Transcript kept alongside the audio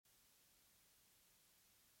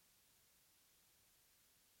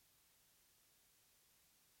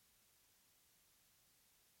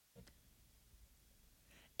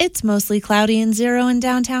It's mostly cloudy and 0 in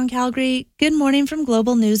downtown Calgary. Good morning from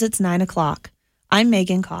Global News. It's 9 o'clock. I'm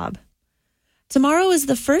Megan Cobb. Tomorrow is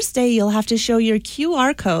the first day you'll have to show your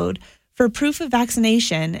QR code for proof of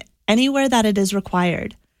vaccination anywhere that it is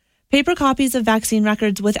required. Paper copies of vaccine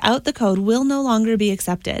records without the code will no longer be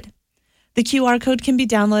accepted. The QR code can be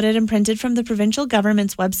downloaded and printed from the provincial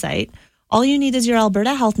government's website. All you need is your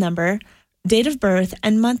Alberta health number, date of birth,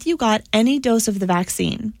 and month you got any dose of the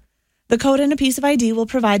vaccine. The code and a piece of ID will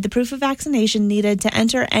provide the proof of vaccination needed to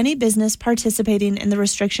enter any business participating in the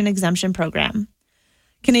restriction exemption program.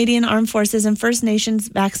 Canadian Armed Forces and First Nations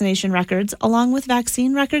vaccination records, along with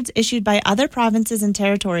vaccine records issued by other provinces and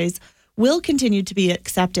territories, will continue to be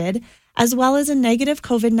accepted, as well as a negative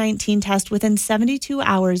COVID-19 test within 72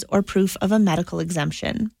 hours or proof of a medical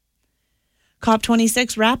exemption.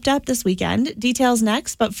 COP26 wrapped up this weekend. Details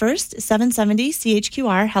next, but first, 770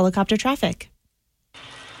 CHQR helicopter traffic.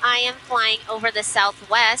 I am flying over the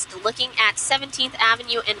southwest, looking at 17th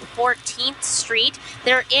Avenue and 14th Street.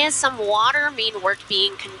 There is some water main work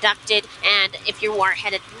being conducted, and if you are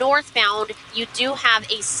headed northbound, you do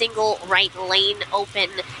have a single right lane open.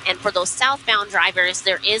 And for those southbound drivers,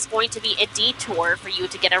 there is going to be a detour for you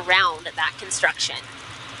to get around that construction.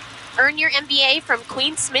 Earn your MBA from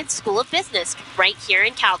Queen Smith School of Business right here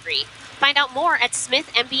in Calgary. Find out more at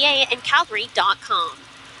smithmbaInCalgary.com.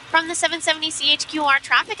 From the 770 CHQR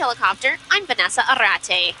traffic helicopter, I'm Vanessa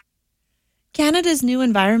Arate. Canada's new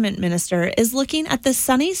Environment Minister is looking at the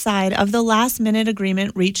sunny side of the last-minute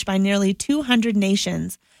agreement reached by nearly 200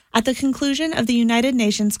 nations at the conclusion of the United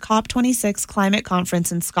Nations COP26 climate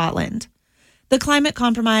conference in Scotland. The climate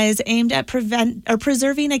compromise aimed at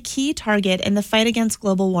preserving a key target in the fight against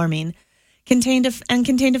global warming contained a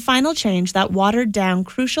final change that watered down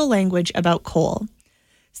crucial language about coal.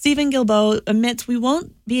 Stephen Guilbeault admits we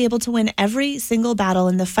won't be able to win every single battle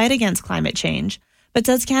in the fight against climate change, but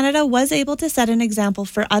says Canada was able to set an example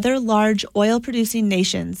for other large oil-producing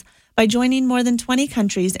nations by joining more than 20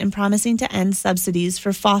 countries in promising to end subsidies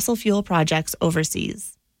for fossil fuel projects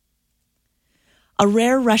overseas. A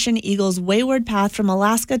rare Russian eagle's wayward path from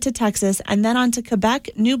Alaska to Texas and then on to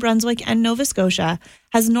Quebec, New Brunswick, and Nova Scotia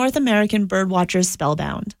has North American birdwatchers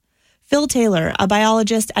spellbound. Phil Taylor, a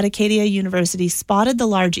biologist at Acadia University, spotted the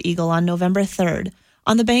large eagle on November 3rd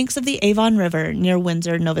on the banks of the Avon River near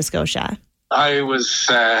Windsor, Nova Scotia. I was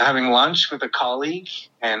having lunch with a colleague,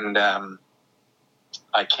 and I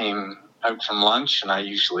came out from lunch, and I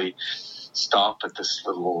usually stop at this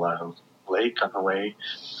little lake on the way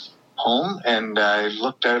home, and I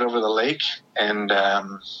looked out over the lake, and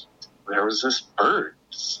there was this bird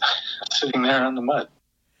sitting there on the mud.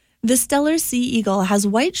 The Steller sea eagle has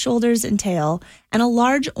white shoulders and tail and a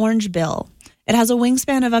large orange bill. It has a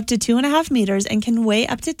wingspan of up to 2.5 meters and can weigh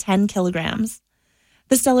up to 10 kilograms.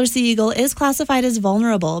 The Steller sea eagle is classified as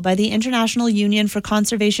vulnerable by the International Union for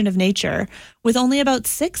Conservation of Nature, with only about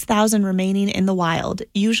 6,000 remaining in the wild,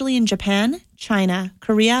 usually in Japan, China,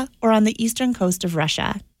 Korea, or on the eastern coast of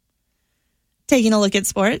Russia. Taking a look at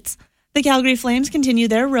sports, the Calgary Flames continue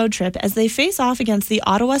their road trip as they face off against the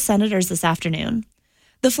Ottawa Senators this afternoon.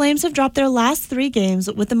 The Flames have dropped their last 3 games,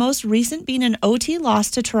 with the most recent being an OT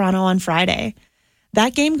loss to Toronto on Friday.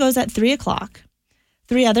 That game goes at 3 o'clock.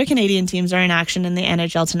 3 other Canadian teams are in action in the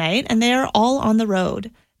NHL tonight, and they are all on the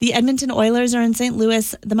road. The Edmonton Oilers are in St.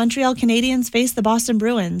 Louis, the Montreal Canadiens face the Boston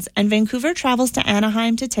Bruins, and Vancouver travels to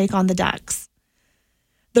Anaheim to take on the Ducks.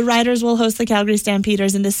 The Riders will host the Calgary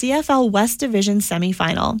Stampeders in the CFL West Division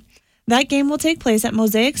semifinal. That game will take place at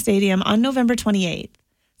Mosaic Stadium on November 28th.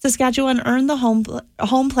 Saskatchewan earned the home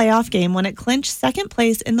playoff game when it clinched second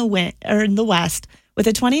place in the West with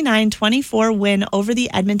a 29-24 win over the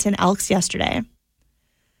Edmonton Elks yesterday.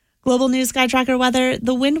 Global News Sky Tracker weather: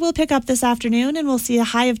 the wind will pick up this afternoon and we'll see a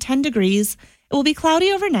high of 10 degrees. It will be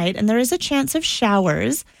cloudy overnight and there is a chance of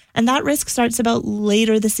showers, and that risk starts about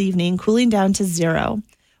later this evening, cooling down to 0.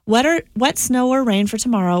 Wet snow or rain for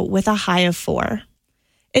tomorrow with a high of 4.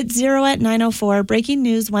 It's 0 at 9:04. Breaking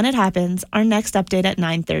news when it happens. Our next update at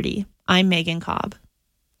 9:30. I'm Megan Cobb.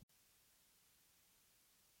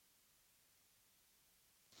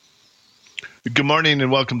 Good morning and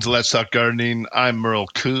welcome to Let's Talk Gardening. I'm Merle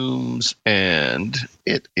Coombs, and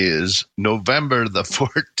it is November the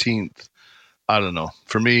 14th. I don't know.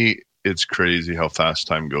 For me, it's crazy how fast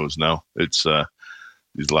time goes now. It's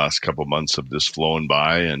these last couple months have just flown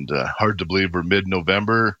by, and hard to believe we're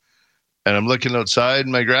mid-November. And I'm looking outside,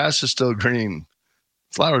 and my grass is still green.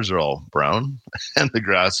 Flowers are all brown, and the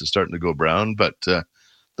grass is starting to go brown. But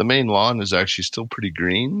the main lawn is actually still pretty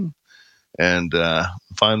green. And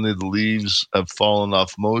finally, the leaves have fallen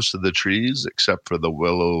off most of the trees, except for the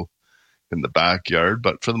willow in the backyard.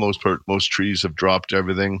 But for the most part, most trees have dropped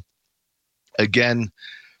everything. Again,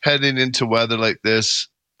 heading into weather like this,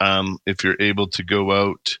 if you're able to go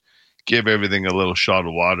out, give everything a little shot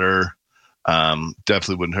of water.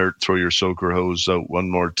 Definitely wouldn't hurt. Throw your soaker hose out one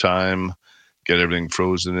more time. Get everything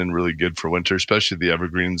frozen in, really good for winter, especially the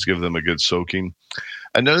evergreens. Give them a good soaking.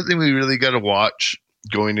 Another thing we really got to watch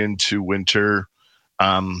going into winter,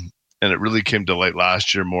 and it really came to light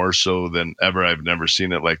last year more so than ever. I've never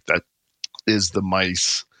seen it like that, is the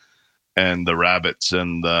mice and the rabbits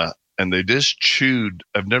and they just chewed.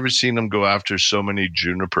 I've never seen them go after so many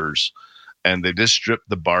junipers, and they just strip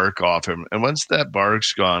the bark off him. And once that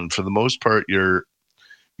bark's gone, for the most part, your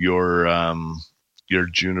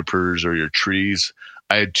junipers or your trees.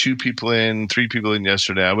 I had 3 people in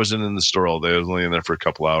yesterday. I wasn't in the store all day. I was only in there for a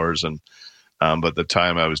couple hours, and but the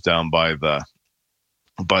time I was down by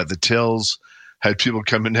the tills, had people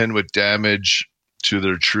coming in with damage to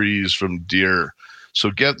their trees from deer. So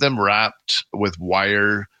get them wrapped with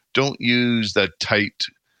wire. Don't use that tight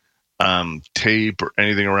tape or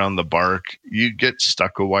anything around the bark. You get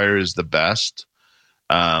stucco wire is the best.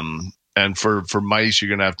 And for mice, you're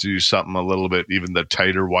going to have to do something a little bit, even the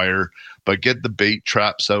tighter wire, but get the bait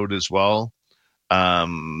traps out as well.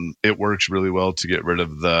 It works really well to get rid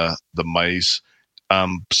of the mice.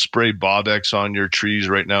 Spray Bob-X on your trees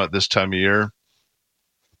right now at this time of year.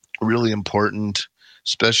 Really important,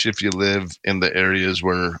 especially if you live in the areas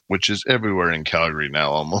which is everywhere in Calgary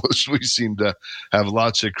now almost. We seem to have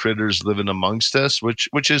lots of critters living amongst us,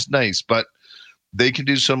 which is nice, but they can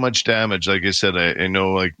do so much damage. Like I said, I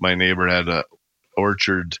know like my neighbor had a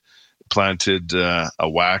orchard, planted a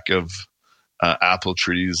whack of apple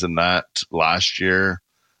trees and that last year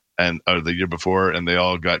or the year before, and they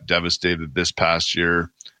all got devastated this past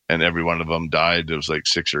year, and every one of them died. It was like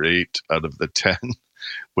 6 or 8 out of the 10,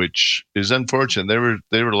 which is unfortunate.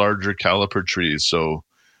 They were larger caliper trees, so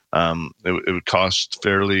it would cost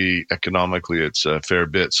fairly economically. It's a fair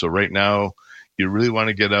bit. So right now, you really want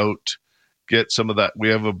to get out, get some of that. We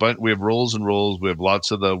have rolls and rolls. We have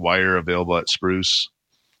lots of the wire available at Spruce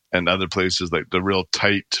and other places, like the real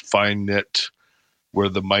tight, fine knit, where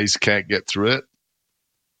the mice can't get through it,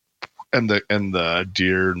 and the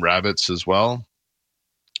deer and rabbits as well.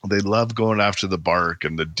 They love going after the bark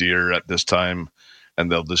and the deer at this time,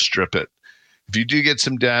 and they'll just strip it. If you do get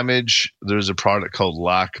some damage, there's a product called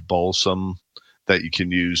Lac Balsam that you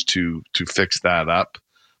can use to fix that up.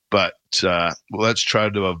 But let's try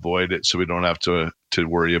to avoid it so we don't have to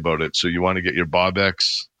worry about it. So you want to get your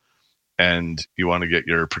Bob-X, and you want to get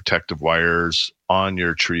your protective wires on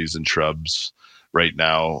your trees and shrubs right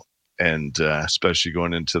now, and especially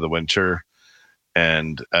going into the winter.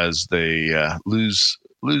 And as they lose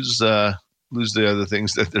the other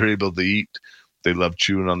things that they're able to eat, they love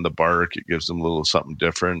chewing on the bark. It gives them a little something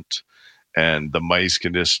different. And the mice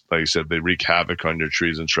can just, like I said, they wreak havoc on your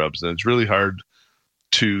trees and shrubs. And it's really hard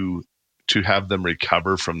to have them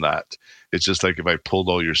recover from that. It's just like if I pulled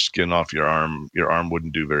all your skin off your arm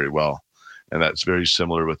wouldn't do very well. And that's very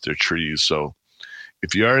similar with their trees. So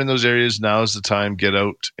if you are in those areas, now is the time. Get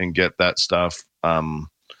out and get that stuff,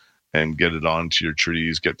 and get it onto your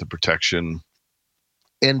trees. Get the protection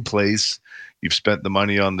in place. You've spent the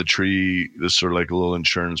money on the tree. This is sort of like a little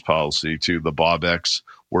insurance policy too. The Bob-X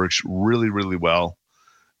works really, really well.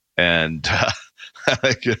 And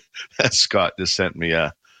Scott just sent me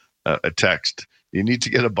a text. You need to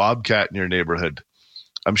get a bobcat in your neighborhood.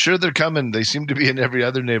 I'm sure they're coming. They seem to be in every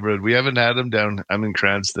other neighborhood. We haven't had them down. I'm in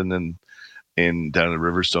Cranston and down in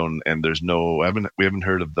Riverstone, and we haven't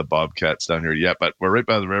heard of the bobcats down here yet. But we're right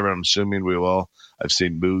by the river. I'm assuming we will. I've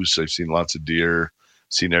seen moose. I've seen lots of deer.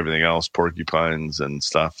 Seen everything else, porcupines and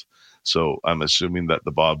stuff. So I'm assuming that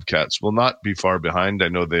the bobcats will not be far behind. I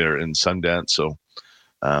know they are in Sundance, so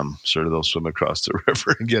sort of they'll swim across the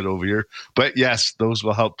river and get over here. But yes, those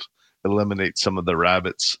will help eliminate some of the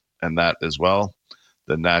rabbits and that as well.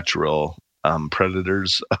 The natural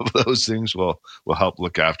predators of those things will help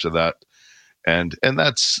look after that. And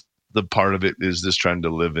that's the part of it, is just trying to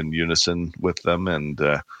live in unison with them. And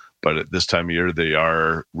but at this time of year, they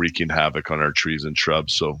are wreaking havoc on our trees and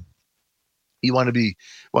shrubs. So you want to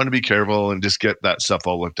be careful and just get that stuff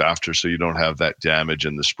all looked after, so you don't have that damage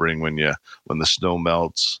in the spring when the snow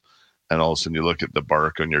melts, and all of a sudden you look at the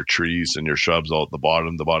bark on your trees and your shrubs all at the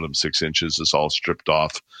bottom 6 inches is all stripped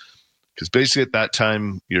off. Because basically at that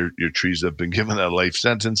time, your trees have been given a life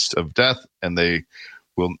sentence of death, and they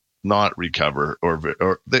will not recover, or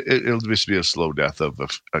it'll just be a slow death of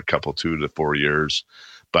a couple 2 to 4 years.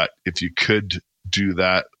 But if you could do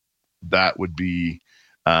that, that would be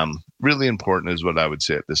really important, is what I would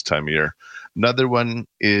say at this time of year. Another one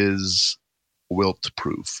is wilt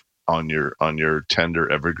proof. on your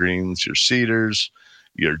tender evergreens, your cedars,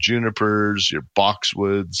 your junipers, your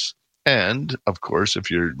boxwoods, and of course, if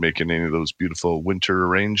you're making any of those beautiful winter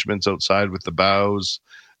arrangements outside with the boughs,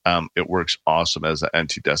 it works awesome as an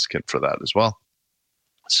anti-desiccant for that as well.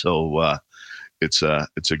 So it's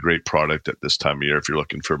a great product at this time of year. If you're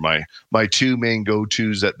looking for my two main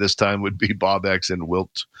go-tos at this time would be Bob-X and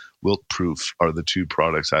Wilt Proof are the two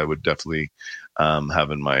products I would definitely have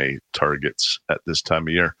in my targets at this time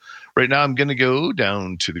of year. Right now, I'm going to go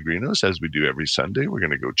down to the greenhouse as we do every Sunday. We're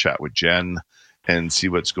going to go chat with Jen and see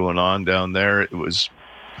what's going on down there. It was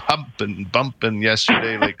bumping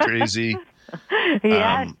yesterday like crazy.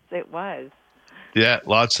 Yes, it was. Yeah,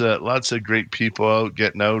 lots of great people out,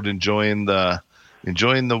 getting out, enjoying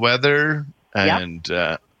the weather, and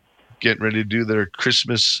getting ready to do their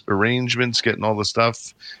Christmas arrangements, getting all the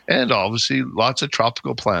stuff, and obviously lots of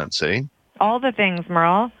tropical plants, eh? All the things,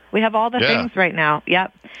 Merle. We have all the things right now.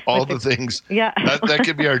 Yep. All the things. Yeah. That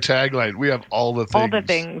could be our tagline. We have all the things. All the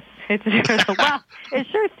things. Well, it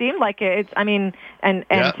sure seemed like it. And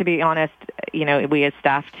to be honest, we as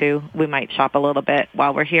staff too, we might shop a little bit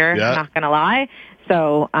while we're here. Yeah. Not going to lie.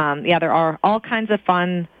 So, there are all kinds of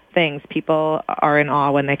fun things. People are in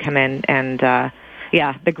awe when they come in, and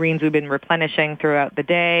the greens we've been replenishing throughout the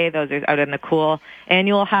day. Those are out in the cool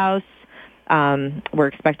annual house. We're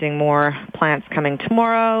expecting more plants coming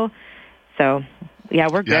tomorrow. So, we're good. Yeah,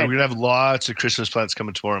 we're going to have lots of Christmas plants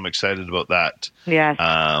coming tomorrow. I'm excited about that. Yes.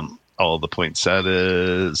 All the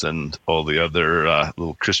poinsettias and all the other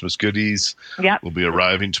little Christmas goodies will be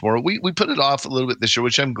arriving tomorrow. We put it off a little bit this year,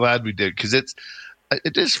 which I'm glad we did, because it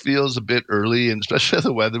just feels a bit early, and especially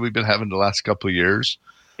the weather we've been having the last couple of years.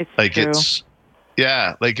 It's true.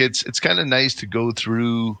 It's kind of nice to go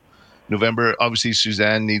through November. Obviously,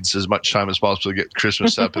 Suzanne needs as much time as possible to get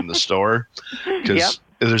Christmas up in the store, because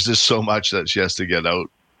there's just so much that she has to get out.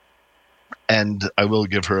 And I will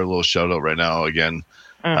give her a little shout out right now again.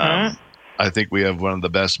 Mm-hmm. I think we have one of the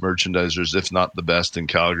best merchandisers, if not the best, in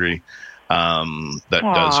Calgary, that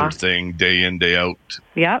does her thing day in, day out.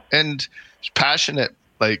 Yep. And she's passionate.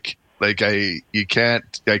 Like I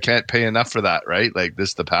can't pay enough for that, right? Like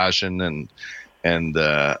this, the passion and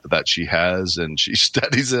that she has, and she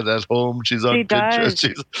studies it at home. She's on Pinterest.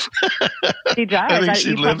 She does. I think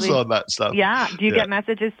she lives on that stuff. Yeah. Do you get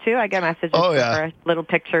messages too? I get messages from her, little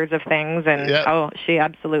pictures of things, and she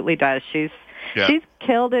absolutely does. She's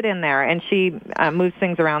killed it in there, and she moves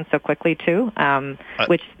things around so quickly too.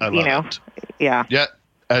 Which I love it. Yeah.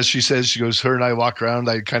 As she says, she goes, her and I walk around,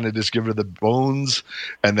 I kind of just give her the bones,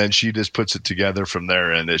 and then she just puts it together from there,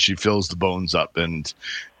 and she fills the bones up, and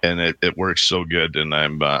it works so good, and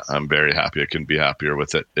I'm very happy. I couldn't be happier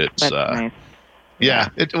with it. It's That's nice. Yeah.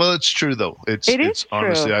 It's true though. It's true.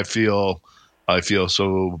 Honestly, I feel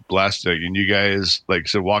so blessed. And you guys, like I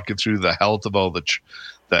said, walking through the health of all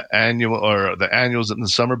the annuals in the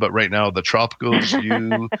summer, but right now the tropicals,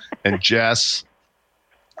 you and Jess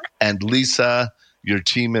and Lisa, your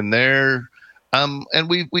team in there, and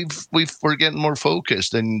we're getting more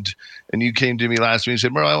focused. And you came to me last week and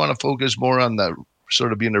said, "Merle, I want to focus more on the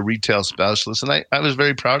sort of being a retail specialist," and I was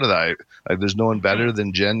very proud of that. There's no one better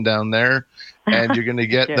than Jen down there, and you're going to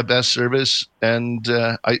get the best service. And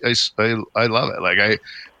I love it. Like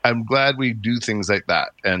I'm glad we do things like that,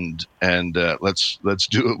 and let's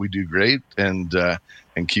do what we do great, and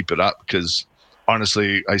keep it up, because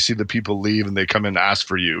honestly, I see the people leave and they come in and ask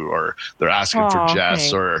for you, or they're asking for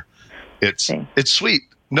Jess, or it's sweet.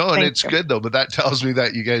 No, and it's good though, but that tells me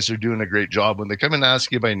that you guys are doing a great job. When they come and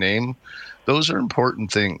ask you by name, those are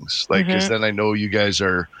important things. Like, because then I know you guys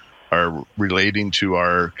are relating to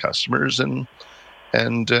our customers, and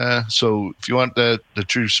so if you want the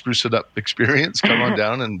true Spruce It Up experience, come on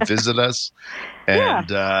down and visit us,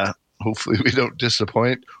 and hopefully we don't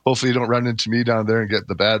disappoint. Hopefully you don't run into me down there and get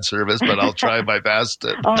the bad service, but I'll try my best.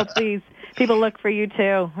 Oh, please. People look for you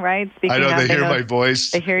too, right? I know they hear my voice.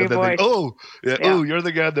 They hear your voice. Oh, you're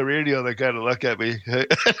the guy on the radio. They kind of look at me.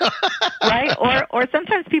 Right? Or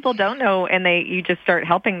sometimes people don't know, and you just start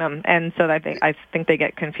helping them. And so I think they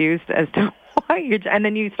get confused as to why and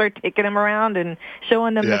then you start taking them around and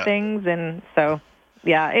showing them the things. And so,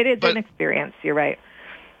 it is an experience. You're right.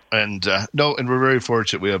 And and we're very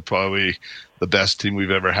fortunate. We have probably the best team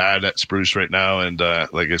we've ever had at Spruce right now. And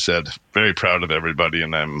like I said, very proud of everybody.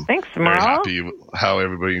 And I'm very happy how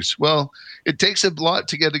everybody's. Well, it takes a lot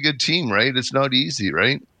to get a good team, right? It's not easy,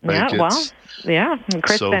 right? And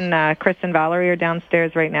Chris and Valerie are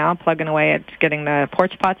downstairs right now plugging away at getting the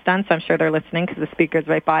porch pots done. So I'm sure they're listening because the speaker's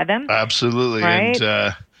right by them. Absolutely. Right?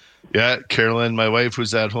 And Yeah, Carolyn, my wife,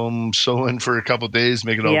 was at home sewing for a couple of days,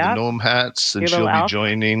 making all the gnome hats, and Your she'll little be elf.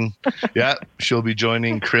 joining. Yeah, she'll be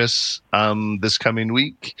joining Chris this coming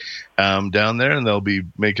week down there, and they'll be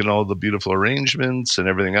making all the beautiful arrangements and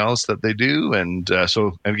everything else that they do. And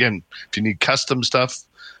so, and again, if you need custom stuff,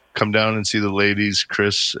 come down and see the ladies.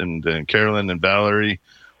 Chris and Carolyn and Valerie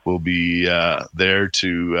will be there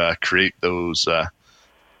to create those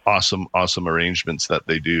awesome arrangements that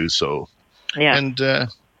they do. So, Yeah.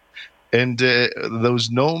 And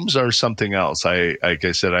those gnomes are something else. Like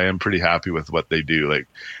I said, I am pretty happy with what they do. Like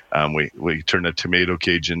we turn a tomato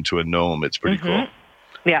cage into a gnome. It's pretty cool.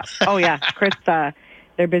 Yeah. Oh yeah, Chris.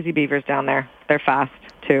 They're busy beavers down there. They're fast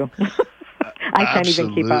too. I can't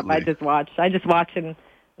even keep up. I just watch and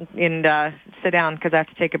sit down because I have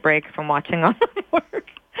to take a break from watching on work.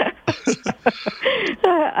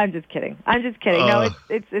 I'm just kidding. No,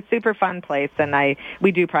 it's a super fun place, and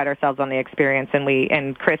we do pride ourselves on the experience,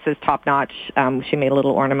 and Chris is top notch. She made a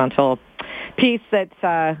little ornamental piece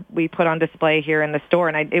that we put on display here in the store,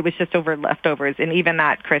 and it was just over leftovers, and even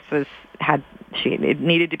that Chris it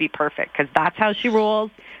needed to be perfect because that's how she rolls.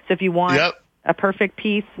 So if you want a perfect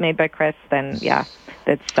piece made by Chris, then yeah,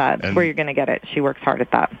 that's where you're going to get it. She works hard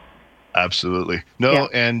at that. Absolutely. No, yeah.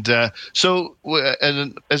 And so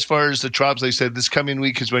and as far as the drops, they said this coming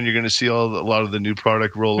week is when you're going to see a lot of the new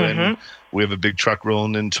product roll in. We have a big truck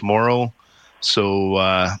rolling in tomorrow.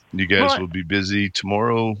 So you guys will be busy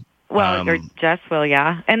tomorrow. Well, or Jess will,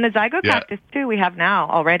 yeah. And the Zygo cactus, too, we have now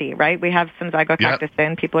already, right? We have some Zygo cactus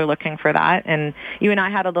in. People are looking for that. And you and I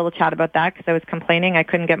had a little chat about that because I was complaining I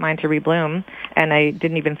couldn't get mine to rebloom. And I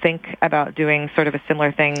didn't even think about doing sort of a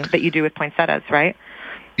similar thing that you do with poinsettias, right?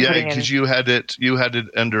 Yeah, because you had it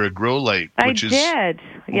under a grow light, which is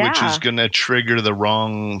going to trigger the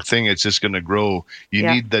wrong thing. It's just going to grow. You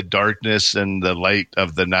need the darkness and the light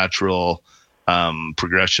of the natural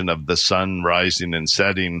progression of the sun rising and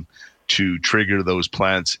setting to trigger those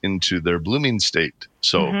plants into their blooming state.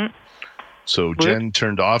 So, so Jen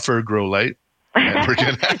turned off her grow light. And we're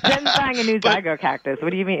gonna Jen's buying a new Zygo cactus. What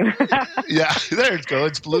do you mean? Yeah, there it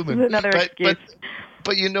goes. It's blooming. This is another excuse.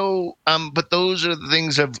 But but those are the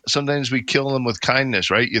things of sometimes we kill them with kindness,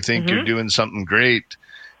 right? You think you're doing something great,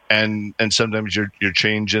 and sometimes you're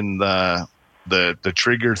changing the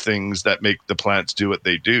trigger things that make the plants do what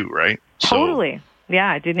they do, right? Totally. So,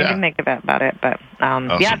 yeah, I didn't even think about it, but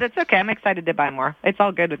awesome. Yeah, that's okay. I'm excited to buy more. It's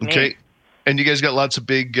all good with me. Okay. And you guys got lots of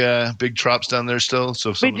big drops down there still? So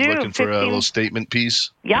if someone's looking for a little statement piece?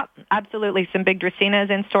 Yep, absolutely. Some big Dracaenas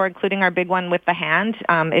in store, including our big one with the hand.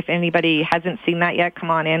 If anybody hasn't seen that yet, come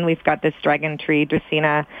on in. We've got this dragon tree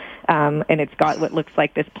Dracaena, and it's got what looks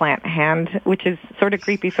like this plant hand, which is sort of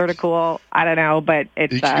creepy, sort of cool. I don't know, but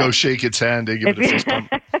it's... You can go shake its hand and give it a fist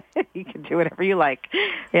bump. You can do whatever you like.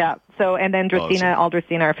 Yeah. So, and then Dracaena, all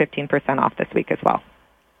Dracaena are 15% off this week as well.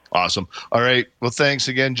 Awesome. All right. Well, thanks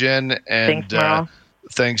again, Jen. And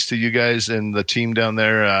thanks to you guys and the team down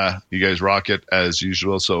there. You guys rock it as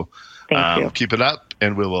usual. So Thank you. Keep it up,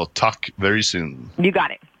 and we will talk very soon. You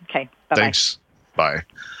got it. Okay. Bye-bye. Thanks. Bye.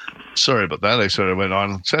 Sorry about that. I sort of went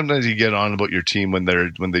on. Sometimes you get on about your team when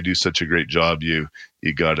they do such a great job. You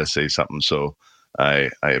got to say something. So I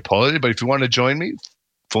apologize. But if you want to join me,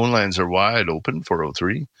 phone lines are wide open,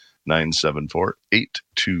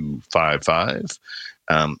 403-974-8255.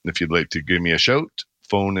 If you'd like to give me a shout,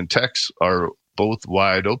 phone and text are both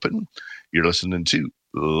wide open. You're listening to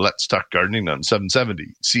Let's Talk Gardening on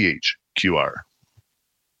 770 CHQR.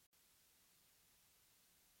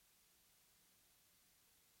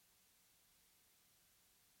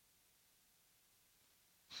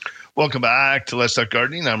 Welcome back to Let's Talk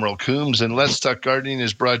Gardening. I'm Earl Coombs, and Let's Talk Gardening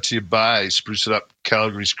is brought to you by Spruce It Up,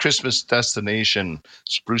 Calgary's Christmas destination.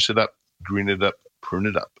 Spruce it up, green it up, prune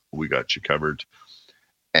it up. We got you covered.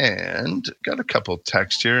 And got a couple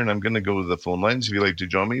texts here, and I'm going to go to the phone lines if you'd like to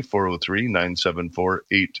join me,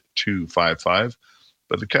 403-974-8255.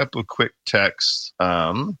 But a couple of quick texts,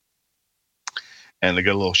 and I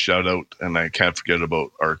got a little shout out, and I can't forget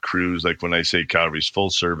about our crews. Like when I say Calgary's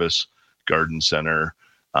full service garden center,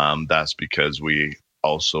 that's because we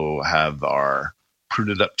also have our Prune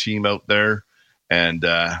It Up team out there, and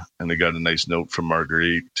I got a nice note from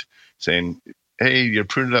Marguerite saying, "Hey, your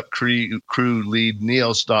Prune It Up crew lead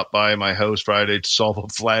Neil stopped by my house Friday to solve a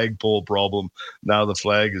flagpole problem. Now the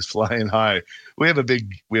flag is flying high." We have a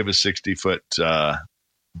 60-foot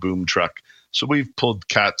boom truck, so we've pulled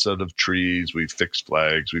cats out of trees, we've fixed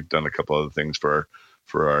flags, we've done a couple other things for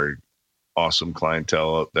our awesome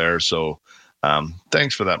clientele out there. So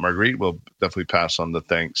thanks for that, Marguerite. We'll definitely pass on the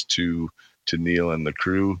thanks to Neil and the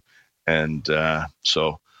crew, and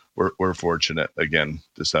so. We're fortunate, again,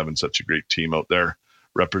 just having such a great team out there.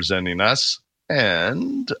 representing us.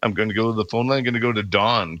 And I'm going to go to the phone line. I'm going to go to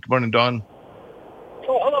Don. Good morning, Don.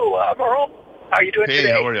 Oh, hello, Merle. How are you doing today?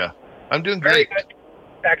 Hey, how are you? I'm doing Very great. good.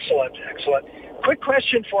 Excellent. Quick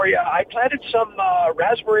question for you. I planted some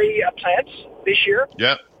raspberry plants this year,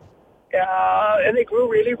 Yep. and they grew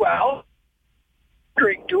really well.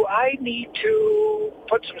 Do I need to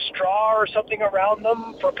put some straw or something around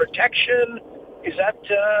them for protection? Is that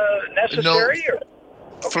necessary? No.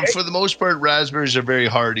 For the most part, raspberries are very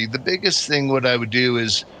hardy. The biggest thing what I would do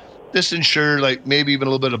is just ensure like maybe even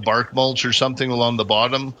a little bit of bark mulch or something along the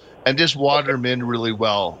bottom and just water them in really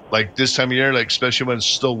well. Like this time of year, like especially when it's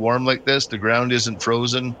still warm like this, the ground isn't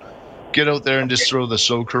frozen. Get out there and just throw the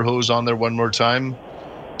soaker hose on there one more time.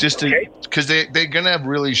 Just to, because they're going to have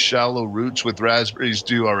really shallow roots with raspberries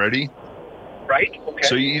do already. Right. Okay.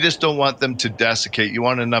 So you just don't want them to desiccate. You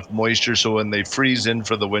want enough moisture so when they freeze in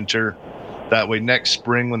for the winter, that way next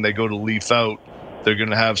spring when they go to leaf out, they're going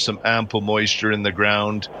to have some ample moisture in the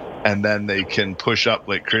ground, and then they can push up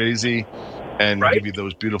like crazy and give you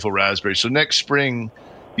those beautiful raspberries. So next spring,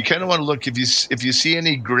 you kind of want to look, if you see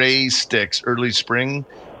any gray sticks early spring,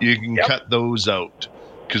 you can cut those out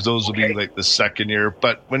because those will be like the second year.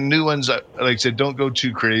 But when new ones, like I said, don't go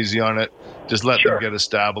too crazy on it. Just let them get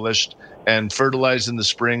established and fertilize in the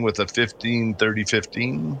spring with a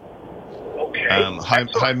 15-30-15.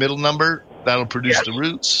 High middle number. That'll produce the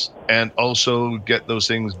roots and also get those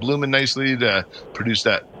things blooming nicely to produce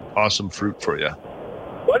that awesome fruit for you.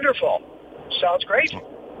 Wonderful. Sounds great.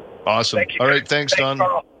 Awesome. Thank you. All right. Thanks, Don.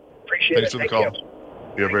 Carl. Appreciate Thanks it. for the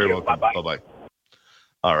call. You're very welcome. Bye-bye.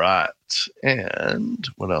 All right. And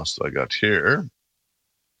what else do I got here?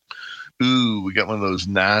 Ooh, we got one of those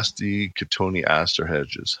nasty Cotoneaster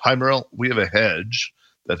hedges. Hi, Merle. We have a hedge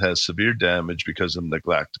that has severe damage because of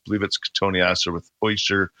neglect. I believe it's Cotoneaster with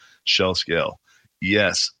oyster shell scale.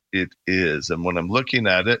 Yes, it is. And when I'm looking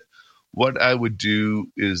at it, what I would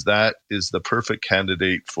do is that is the perfect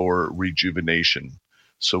candidate for rejuvenation.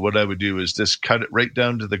 So what I would do is just cut it right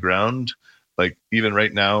down to the ground, like even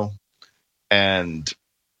right now, and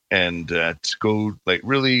go like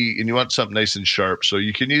really, and you want something nice and sharp. So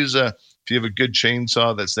you can use if you have a good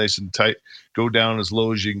chainsaw that's nice and tight, go down as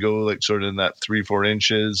low as you can go, like sort of in that 3-4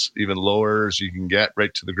 inches, even lower as you can get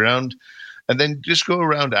right to the ground. And then just go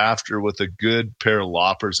around after with a good pair of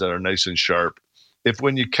loppers that are nice and sharp. If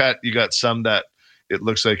when you cut, you got some that it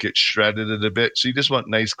looks like it shredded it a bit. So you just want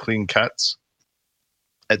nice, clean cuts.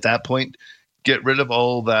 At that point, get rid of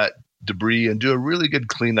all that debris and do a really good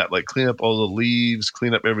cleanup, like clean up all the leaves,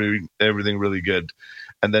 clean up everything really good.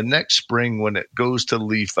 And then next spring, when it goes to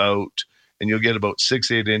leaf out and you'll get about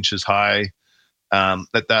 6-8 inches high,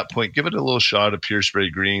 at that point, give it a little shot of Pure Spray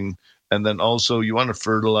Green. And then also you want to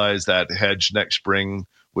fertilize that hedge next spring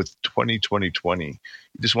with 20-20-20. You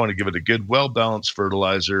just want to give it a good, well-balanced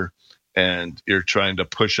fertilizer, and you're trying to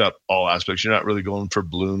push up all aspects. You're not really going for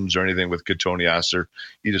blooms or anything with Cotoneaster.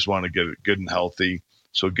 You just want to get it good and healthy.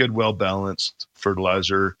 So a good, well-balanced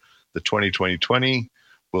fertilizer, the 20-20-20,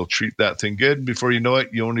 will treat that thing good. Before you know it,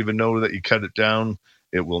 you won't even know that you cut it down.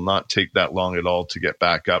 It will not take that long at all to get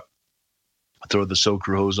back up. Throw the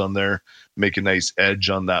soaker hose on there, make a nice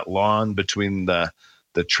edge on that lawn between the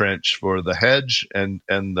trench for the hedge and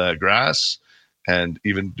the grass, and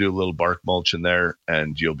even do a little bark mulch in there,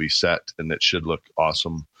 and you'll be set. And it should look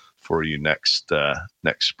awesome for you next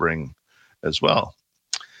spring as well.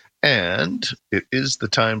 And it is the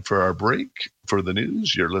time for our break for the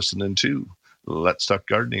news. You're listening to Let's Talk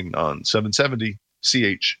Gardening on 770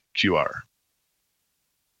 CHQR.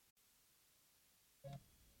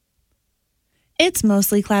 It's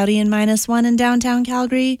mostly cloudy and -1 in downtown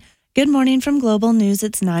Calgary. Good morning from Global News.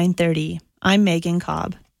 It's 9:30. I'm Megan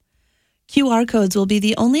Cobb. QR codes will be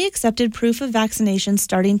the only accepted proof of vaccination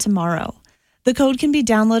starting tomorrow. The code can be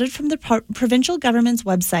downloaded from the provincial government's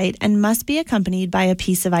website and must be accompanied by a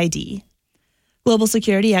piece of ID. Global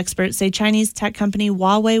security experts say Chinese tech company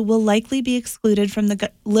Huawei will likely be excluded from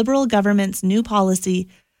the Liberal government's new policy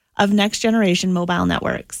of next-generation mobile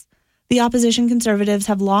networks. The opposition Conservatives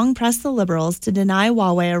have long pressed the Liberals to deny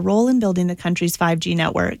Huawei a role in building the country's 5G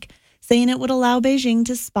network, saying it would allow Beijing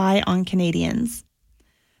to spy on Canadians.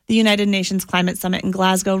 The United Nations Climate Summit in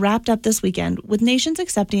Glasgow wrapped up this weekend, with nations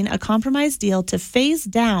accepting a compromise deal to phase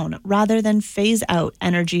down rather than phase out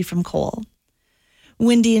energy from coal.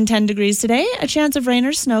 Windy and 10 degrees today, a chance of rain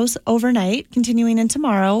or snow overnight, continuing in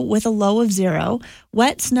tomorrow with a low of 0,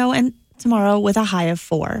 wet snow and tomorrow with a high of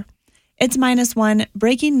 4. It's -1,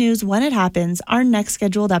 breaking news when it happens, our next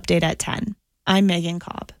scheduled update at 10. I'm Megan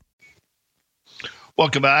Cobb.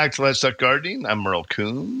 Welcome back to Let's Talk Gardening. I'm Merle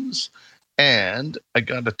Coombs, and I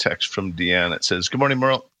got a text from Deanne. It says, "Good morning,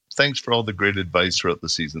 Merle. thanks for all the great advice throughout the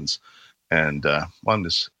seasons. And I'm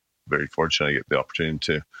just very fortunate I get the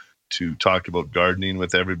opportunity to talk about gardening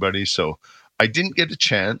with everybody. So I didn't get a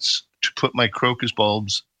chance to put my crocus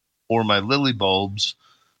bulbs or my lily bulbs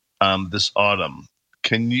this autumn.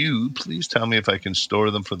 Can you please tell me if I can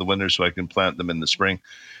store them for the winter so I can plant them in the spring?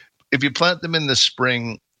 If you plant them in the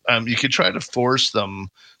spring, you could try to force them.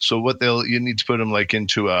 So you need to put them like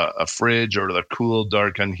into a fridge or the cool,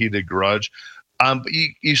 dark, unheated garage. But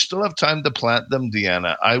you still have time to plant them,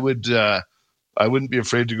 Deanna. I wouldn't be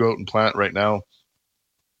afraid to go out and plant right now.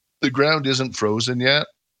 The ground isn't frozen yet,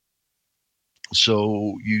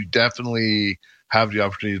 so you definitely have the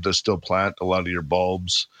opportunity to still plant a lot of your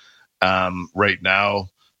bulbs right now.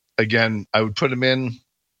 Again, I would put them in,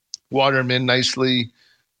 water them in nicely,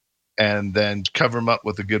 and then cover them up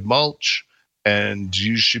with a good mulch, and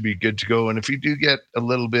you should be good to go. And if you do get a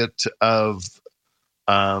little bit of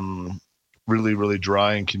really, really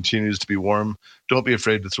dry and continues to be warm, don't be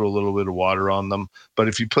afraid to throw a little bit of water on them. But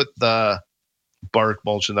if you put the bark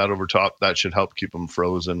mulch and that over top, that should help keep them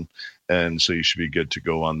frozen, and so you should be good to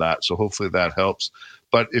go on that. So hopefully that helps.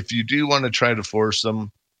 But if you do want to try to force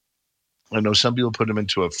them, I know some people put them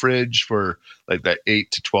into a fridge for like that 8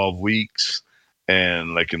 to 12 weeks,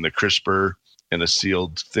 and like in the crisper in a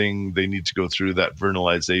sealed thing, they need to go through that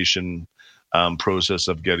vernalization process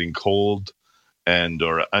of getting cold,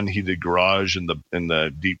 or unheated garage in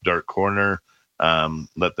the deep dark corner.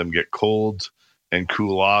 Let them get cold and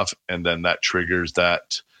cool off, and then that triggers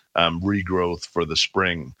that regrowth for the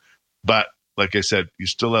spring. But like I said, you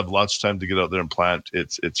still have lots of time to get out there and plant.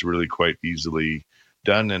 It's really quite easily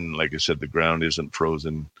done, and like I said, the ground isn't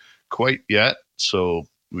frozen quite yet, so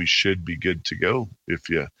we should be good to go if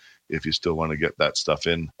you still want to get that stuff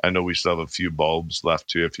in. I know we still have a few bulbs left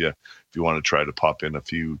too. If you want to try to pop in a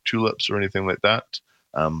few tulips or anything like that,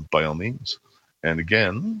 by all means. And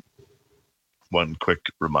again, one quick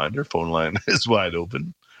reminder, phone line is wide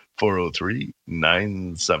open,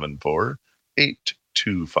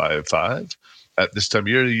 403-974-8255. At this time of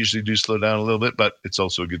year, they usually do slow down a little bit, but it's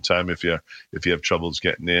also a good time if you have troubles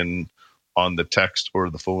getting in on the text or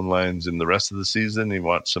the phone lines in the rest of the season and you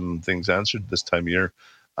want some things answered this time of year.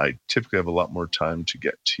 I typically have a lot more time to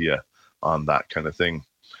get to you on that kind of thing.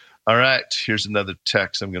 All right, here's another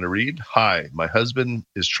text I'm going to read. Hi, my husband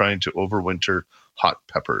is trying to overwinter hot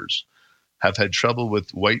peppers. Have had trouble with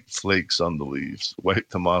white flakes on the leaves. Wipe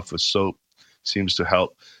them off with soap. Seems to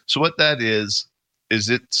help. So what that is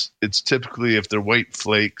it's typically, if they're white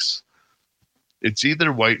flakes, it's either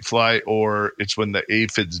whitefly or it's when the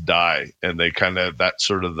aphids die and they kind of, that's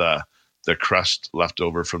sort of the crust left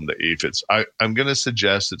over from the aphids. I'm going to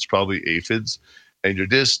suggest it's probably aphids, and you're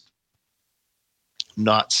just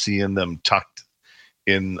not seeing them tucked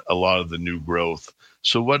in a lot of the new growth.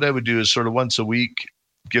 So what I would do is sort of once a week,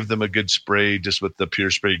 give them a good spray just with the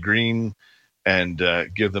Pure Spray Green, and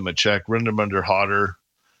give them a check. Run them underwater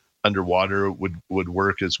would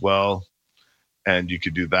work as well. And you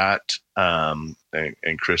could do that. And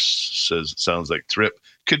Chris says it sounds like thrip.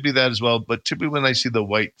 Could be that as well. But typically when I see the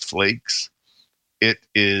white flakes, it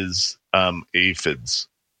is aphids.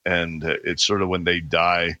 And it's sort of when they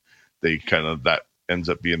die, they kind of, that ends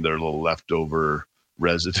up being their little leftover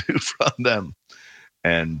residue from them.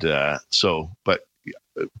 And but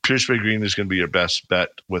Pure Spray Green is going to be your best bet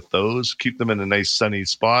with those. Keep them in a nice sunny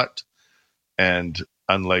spot. And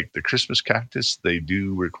unlike the Christmas cactus, they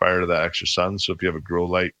do require that extra sun. So if you have a grow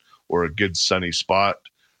light or a good sunny spot,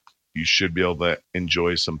 you should be able to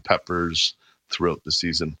enjoy some peppers throughout the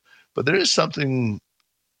season. But there is something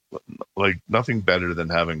like nothing better than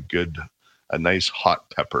having a nice hot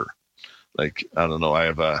pepper. Like, I don't know, I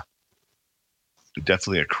have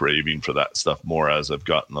definitely a craving for that stuff more as I've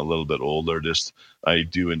gotten a little bit older. Just, I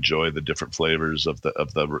do enjoy the different flavors of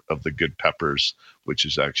the good peppers, which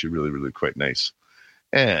is actually really, really quite nice.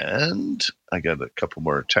 And I got a couple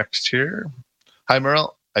more texts here. Hi,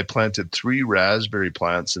 Merle. I planted 3 raspberry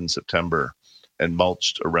plants in September and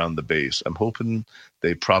mulched around the base. I'm hoping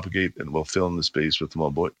they propagate and will fill in the space with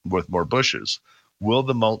more bushes. Will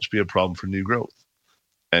the mulch be a problem for new growth?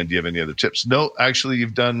 And do you have any other tips? No, actually,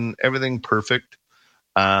 you've done everything perfect.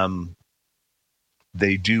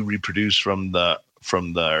 They do reproduce from the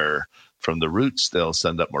roots. They'll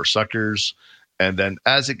send up more suckers. And then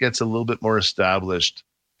as it gets a little bit more established,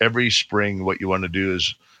 every spring, what you want to do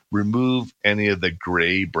is remove any of the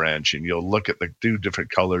gray branching. You'll look at the 2 different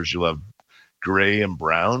colors. You'll have gray and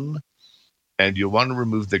brown, and you'll want to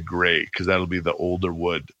remove the gray because that'll be the older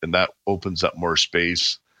wood, and that opens up more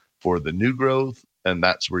space for the new growth. And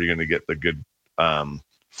that's where you're going to get the good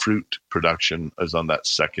fruit production is on that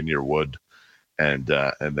second year wood. And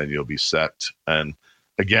then you'll be set. And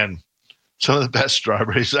again, some of the best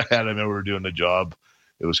strawberries I had. I remember we were doing a job.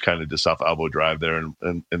 It was kind of just off Albo Drive there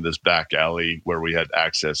in this back alley where we had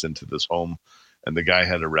access into this home. And the guy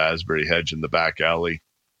had a raspberry hedge in the back alley.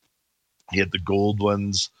 He had the gold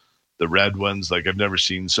ones, the red ones. Like, I've never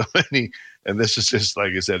seen so many. And this is just,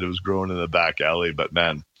 like I said, it was growing in the back alley. But,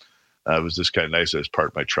 man, it was just kind of nice. I just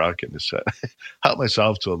parked my truck and just helped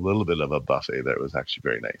myself to a little bit of a buffet there. It was actually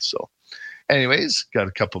very nice. So, anyways, got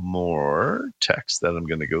a couple more texts that I'm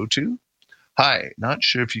going to go to. Hi, not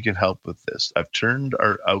sure if you can help with this. I've turned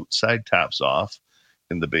our outside taps off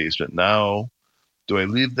in the basement. Now, do I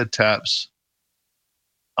leave the taps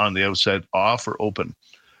on the outside off or open?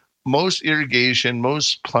 Most irrigation,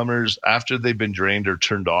 most plumbers, after they've been drained or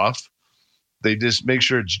turned off, they just make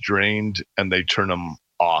sure it's drained and they turn them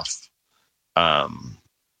off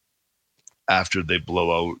after they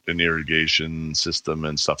blow out an irrigation system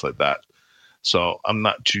and stuff like that. So I'm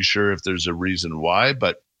not too sure if there's a reason why,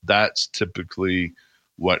 but that's typically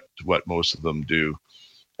what most of them do.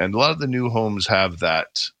 And a lot of the new homes have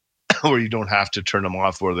that where you don't have to turn them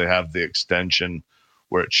off, where they have the extension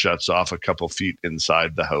where it shuts off a couple feet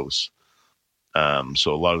inside the house.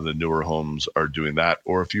 So a lot of the newer homes are doing that.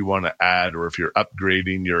 Or if you want to add, or if you're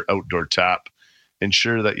upgrading your outdoor tap,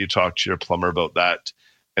 ensure that you talk to your plumber about that.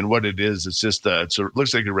 And what it is, it's just it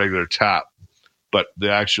looks like a regular tap, but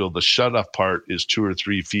the shut off part is 2 or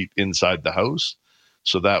 3 feet inside the house.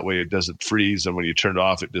 So that way it doesn't freeze. And when you turn it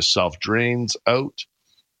off, it just self drains out.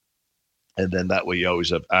 And then that way you always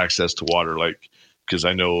have access to water. Like, because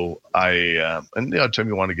I know and the odd time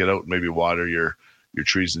you want to get out and maybe water your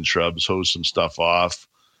trees and shrubs, hose some stuff off,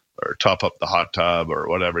 or top up the hot tub, or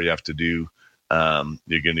whatever you have to do. You're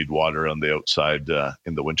going to need water on the outside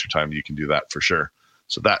in the wintertime. You can do that for sure.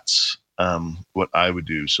 So that's what I would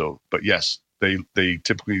do. So, but yes, they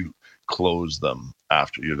typically close them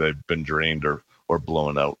after they've been drained or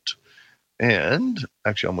blown out. And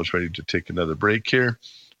actually almost ready to take another break here.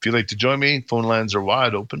 If you'd like to join me, phone lines are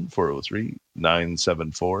wide open,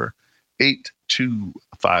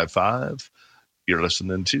 403-974-8255. You're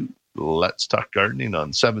listening to Let's Talk Gardening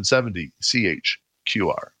on 770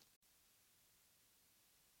 CHQR.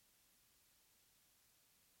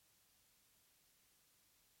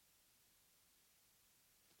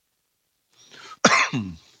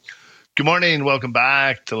 Good morning. Welcome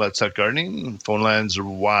back to Let's Talk Gardening. Phone lines are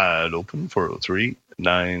wide open,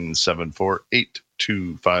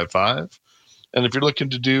 403-974-8255. And if you're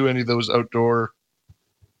looking to do any of those outdoor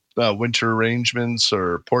winter arrangements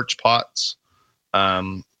or porch pots,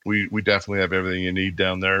 we definitely have everything you need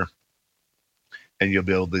down there. And you'll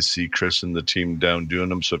be able to see Chris and the team down doing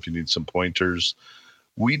them. So if you need some pointers,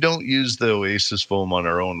 we don't use the Oasis foam on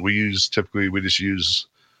our own. We just use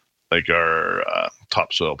like our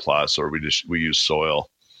topsoil plus, or we use soil,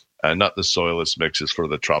 not the soilless mixes for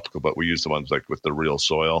the tropical, but we use the ones like with the real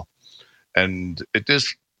soil. And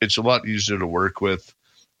it's a lot easier to work with.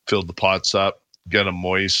 Fill the pots up, get them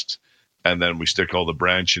moist, and then we stick all the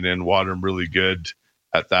branching in, water them really good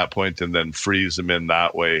at that point, and then freeze them in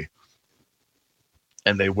that way.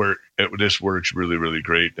 And they work. It just works really, really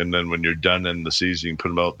great. And then when you're done in the season, you can put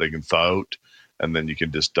them out, they can thaw out, and then you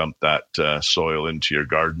can just dump that soil into your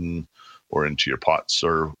garden or into your pots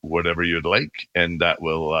or whatever you'd like. And that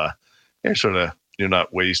will, you're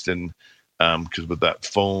not wasting, because with that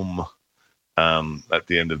foam, at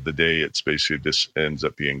the end of the day, it's basically just ends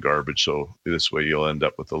up being garbage. So this way you'll end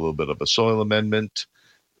up with a little bit of a soil amendment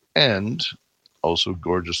and also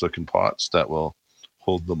gorgeous looking pots that will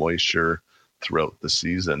hold the moisture throughout the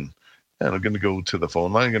season. And I'm going to go to the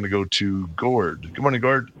phone line. I'm going to go to Gord. Good morning,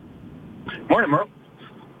 Gord. Morning, Merle.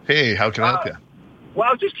 Hey, how can I help you? Well,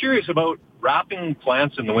 I was just curious about wrapping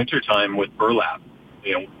plants in the wintertime with burlap.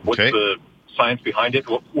 What's the science behind it?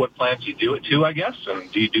 What plants you do it to, I guess?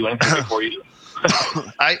 And do you do anything before you do it?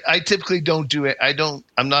 I typically don't do it.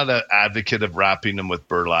 I'm not an advocate of wrapping them with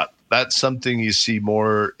burlap. That's something you see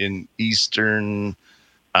more in eastern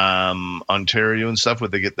Ontario and stuff, where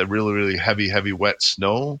they get the really, really heavy wet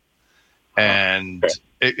snow. And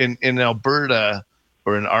in Alberta,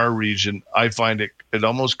 or in our region, I find it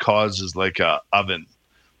almost causes like a oven.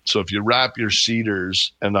 So if you wrap your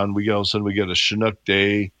cedars, and then all of a sudden we get a Chinook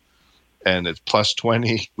day, and it's plus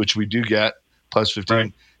 20, which we do get, plus 15,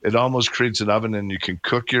 right. It almost creates an oven, and you can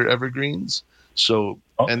cook your evergreens. So,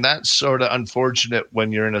 and that's sort of unfortunate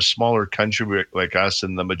when you're in a smaller country like us,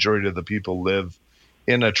 and the majority of the people live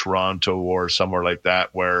in a Toronto or somewhere like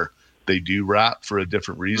that, where they do wrap for a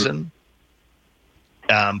different reason.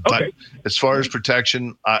 But as far as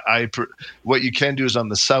protection, what you can do is on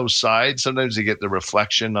the south side, sometimes you get the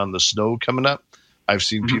reflection on the snow coming up. I've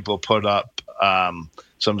seen people put up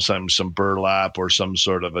sometimes some burlap or some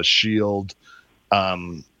sort of a shield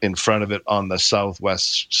in front of it on the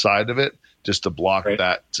southwest side of it, just to block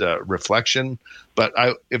that reflection. But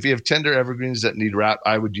if you have tender evergreens that need wrap,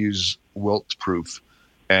 I would use wilt proof,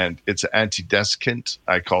 and it's an anti-desiccant.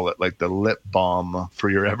 I call it like the lip balm for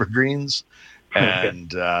your evergreens,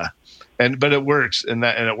 but it works, and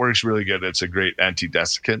it works really good. It's a great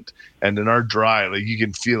anti-desiccant, and in our dry, like you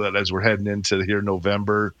can feel it as we're heading into here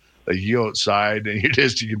November. Like you go outside and you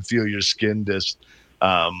can feel your skin just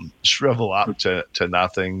shrivel up to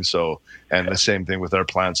nothing. So, and the same thing with our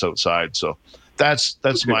plants outside. So that's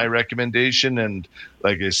my recommendation. And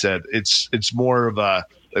like I said, it's more of a,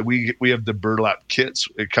 we have the burlap kits.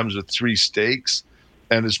 It comes with 3 stakes,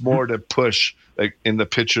 and it's more to push, like in the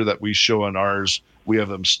picture that we show on ours, we have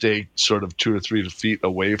them staked sort of 2 or 3 feet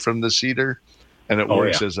away from the cedar, and it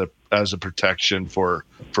works as a protection for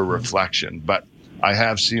reflection. But I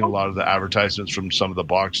have seen a lot of the advertisements from some of the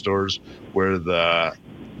box stores where the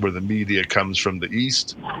media comes from the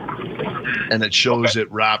east, and it shows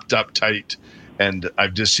it wrapped up tight. And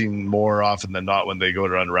I've just seen more often than not when they go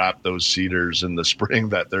to unwrap those cedars in the spring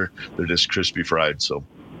that they're just crispy fried. So,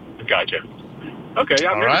 gotcha. Okay,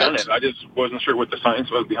 I've never done it. I just wasn't sure what the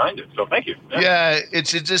science was behind it. So thank you. Yeah,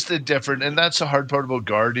 it's just a different, and that's the hard part about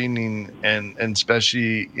gardening, and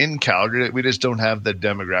especially in Calgary, we just don't have the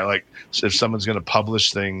demographic. Like, so if someone's going to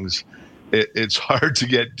publish things, it's hard to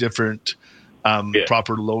get different,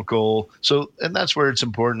 proper local. So, and that's where it's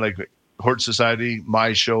important. Like Hort Society,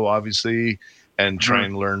 my show, obviously, and try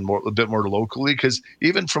and learn a bit more locally. Because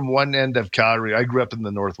even from one end of Calgary, I grew up in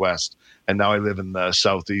the Northwest, and now I live in the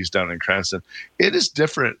Southeast down in Cranston. It is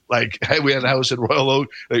different. Like we had a house in Royal Oak,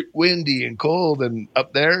 like windy and cold and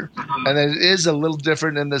up there. And it is a little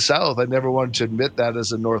different in the South. I never wanted to admit that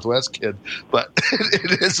as a Northwest kid, but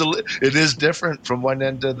it is different from one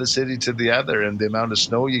end of the city to the other, and the amount of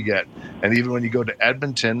snow you get. And even when you go to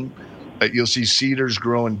Edmonton, you'll see cedars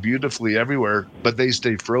growing beautifully everywhere, but they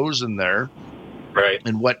stay frozen there. Right.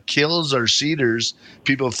 And what kills our cedars,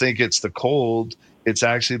 people think it's the cold. It's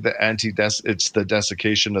actually it's the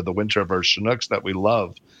desiccation of the winter of our Chinooks that we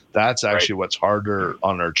love. That's actually what's harder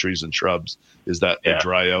on our trees and shrubs, is that they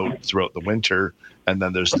dry out throughout the winter, and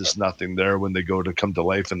then there's just nothing there when they go to come to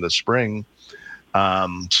life in the spring.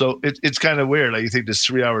 So it's kind of weird. Like you think this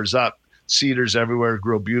 3 hours up, cedars everywhere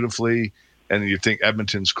grow beautifully, and you think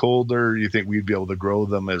Edmonton's colder, you think we'd be able to grow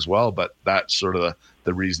them as well, but that's sort of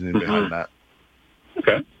the reasoning behind that.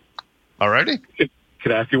 Okay. All righty.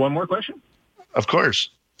 Could I ask you one more question? Of course.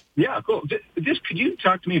 Yeah, cool. Just could you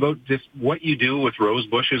talk to me about just what you do with rose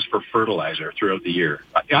bushes for fertilizer throughout the year?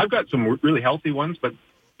 I've got some really healthy ones, but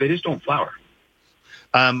they just don't flower.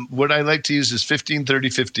 What I like to use is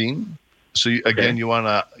 15-30-15. So you want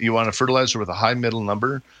a fertilizer with a high middle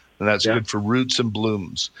number, and that's good for roots and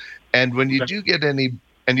blooms. And when you do get any,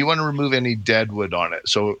 and you want to remove any dead wood on it.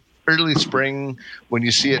 So early spring, when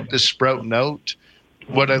you see it just sprouting out,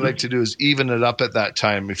 what I like to do is even it up at that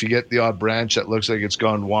time. If you get the odd branch that looks like it's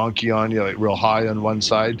gone wonky on you, like real high on one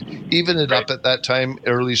side, even it up at that time,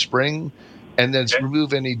 early spring, and then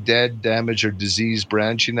remove any dead, damaged, or diseased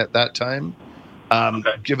branching at that time.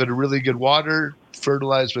 Give it a really good water,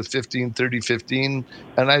 fertilize with 15-30-15,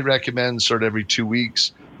 and I recommend sort of every 2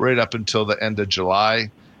 weeks, right up until the end of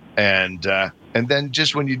July. And then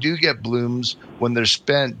just when you do get blooms, when they're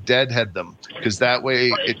spent, deadhead them, because that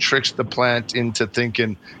way it tricks the plant into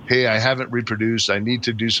thinking, hey, I haven't reproduced. I need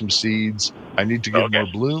to do some seeds. I need to get more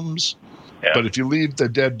blooms. Yeah. But if you leave the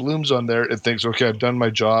dead blooms on there, it thinks, okay, I've done my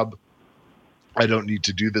job. I don't need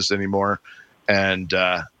to do this anymore. And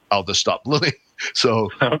I'll just stop blooming. So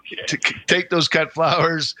take those cut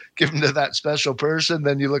flowers, give them to that special person.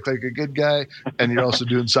 Then you look like a good guy, and you're also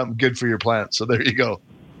doing something good for your plant. So there you go.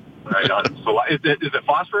 Right on. So is it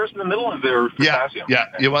phosphorus in the middle, or is there potassium? Yeah.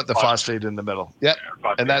 You want the phosphate in the middle. Yeah.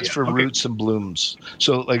 And that's for roots and blooms.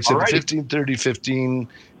 So like I said, 15-30-15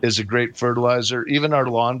 is a great fertilizer. Even our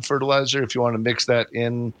lawn fertilizer, if you want to mix that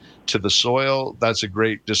in to the soil, that's a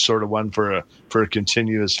great just sort of one for a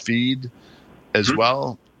continuous feed as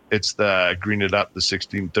well. It's the Green It Up, the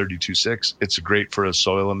 16-32-6. It's great for a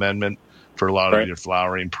soil amendment for a lot of your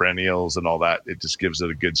flowering perennials and all that. It just gives it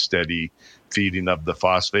a good steady feeding of the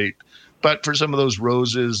phosphate. But for some of those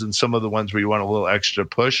roses and some of the ones where you want a little extra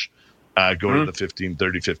push, go to the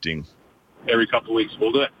 15-30-15. Every couple of weeks,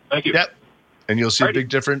 we'll do it. Thank you. Yep. And you'll see a big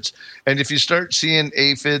difference. And if you start seeing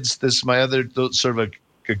aphids, this is my other sort of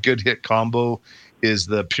a good hit combo is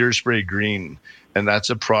the Pure Spray Green. And that's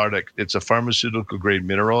a product. It's a pharmaceutical grade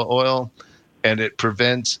mineral oil. and it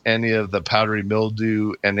prevents any of the powdery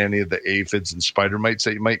mildew and any of the aphids and spider mites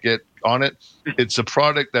that you might get on it. It's a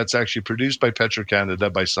product that's actually produced by Petro-Canada,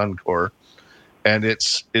 by Suncor, and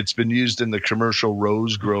it's been used in the commercial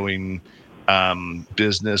rose growing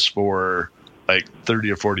business for like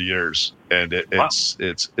 30 or 40 years, and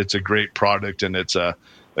it's a great product, and it's a,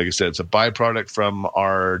 like I said, it's a byproduct from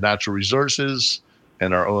our natural resources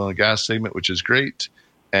and our oil and gas segment, which is great,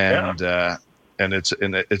 and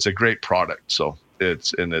it's a great product. So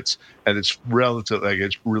it's relative, like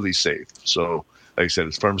it's really safe. So like I said,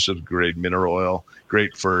 it's pharmaceutical grade mineral oil,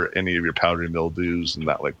 great for any of your powdery mildews and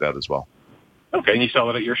that like that as well. Okay, and you sell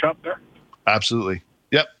it at your shop there? Absolutely.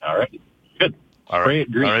 Yep. All right. Good. All Spray right.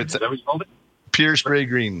 it green. All right. Is that what you called it? Pure Spray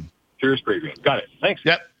Green. Pure Spray Green. Got it. Thanks.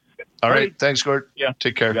 Yep. All right. Thanks, Gord. Yeah.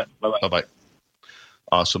 Take care. Bye-bye. Bye-bye.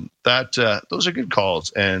 Awesome. That those are good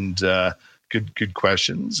calls and good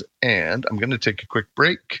questions. And I'm going to take a quick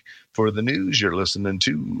break for the news. You're listening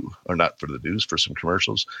to, or not for the news, for some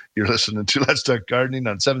commercials. You're listening to Let's Talk Gardening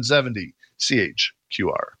on 770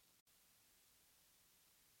 CHQR.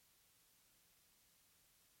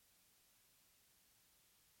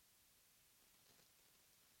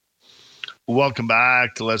 Welcome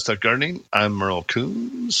back to Let's Talk Gardening. I'm Merle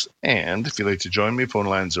Coombs, and if you'd like to join me, phone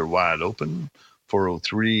lines are wide open,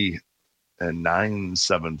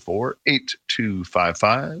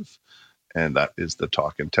 403-974-8255, and that is the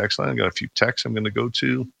talk and text line. I got a few texts I'm going to go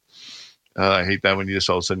to. I hate that when you just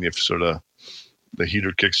all of a sudden you sort of, the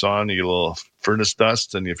heater kicks on, you get a little furnace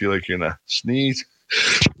dust, and you feel like you're going to sneeze.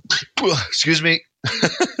 Excuse me.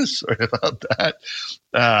 Sorry about that.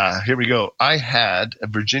 Here we go. I had a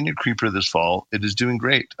Virginia creeper this fall. It is doing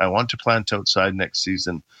great. I want to plant outside next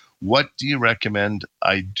season. What do you recommend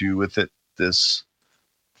I do with it this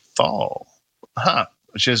fall?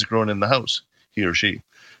 She has it grown in the house, he or she.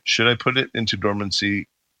 Should I put it into dormancy?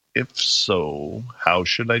 If so, how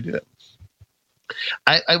should I do it?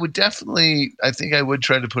 I would definitely, I think I would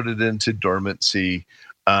try to put it into dormancy.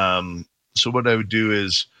 So what I would do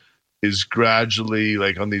is gradually,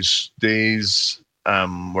 like on these days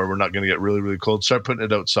where we're not going to get really, really cold, start putting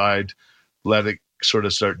it outside, let it sort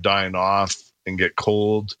of start dying off and get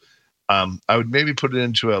cold. I would maybe put it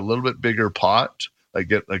into a little bit bigger pot, like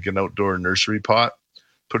get like an outdoor nursery pot,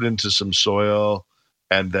 put it into some soil,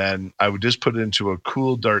 and then I would just put it into a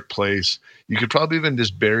cool, dark place. You could probably even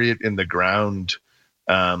just bury it in the ground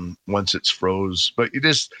once it's froze, but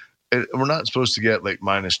we're not supposed to get like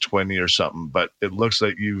 -20 or something, but it looks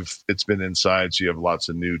like it's been inside, so you have lots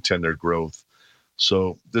of new tender growth.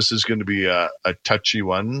 So this is going to be a touchy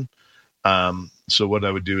one. So what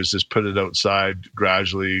I would do is just put it outside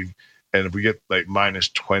gradually, and if we get like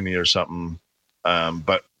 -20 or something,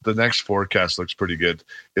 but the next forecast looks pretty good,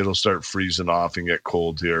 it'll start freezing off and get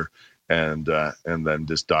cold here, and then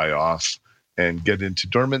just die off and get into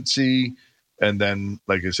dormancy. And then,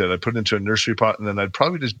 like I said, I put it into a nursery pot, and then I'd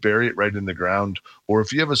probably just bury it right in the ground. Or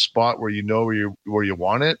if you have a spot where you know where you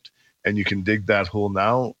want it, and you can dig that hole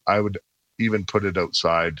now, I would even put it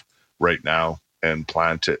outside right now and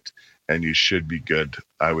plant it, and you should be good.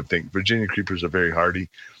 I would think Virginia creepers are very hardy.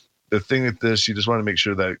 The thing with this, you just want to make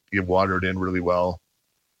sure that you water it in really well.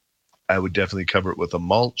 I would definitely cover it with a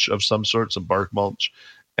mulch of some sort, some bark mulch,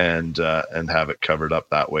 and have it covered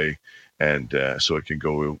up that way. And so it can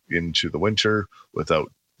go into the winter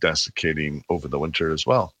without desiccating over the winter as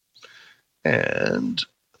well. And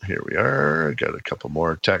here we are. I got a couple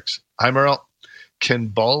more texts. Hi, Merle. Can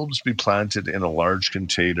bulbs be planted in a large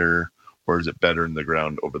container, or is it better in the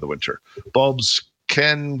ground over the winter? Bulbs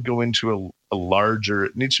can go into a larger,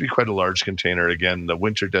 it needs to be quite a large container. Again, the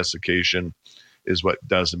winter desiccation is what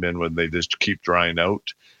does them in when they just keep drying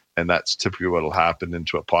out. And that's typically what will happen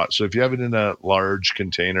into a pot. So if you have it in a large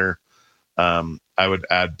container, I would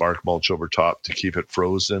add bark mulch over top to keep it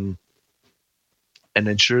frozen and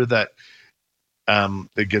ensure that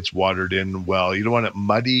it gets watered in well. You don't want it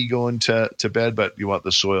muddy going to bed, but you want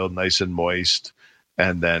the soil nice and moist,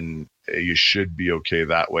 and then you should be okay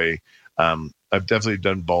that way. I've definitely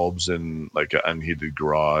done bulbs in like an unheated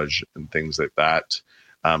garage and things like that.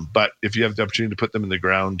 But if you have the opportunity to put them in the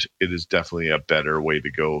ground, it is definitely a better way to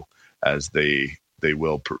go, as they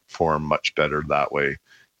will perform much better that way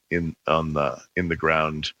in the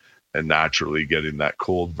ground, and naturally getting that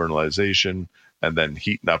cold vernalization and then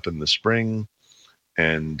heating up in the spring,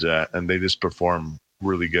 and they just perform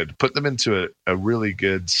really good. Put them into a really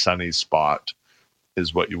good sunny spot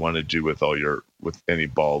is what you want to do with with any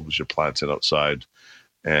bulbs you're planting outside,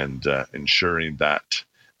 and ensuring that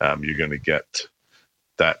you're going to get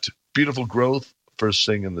that beautiful growth first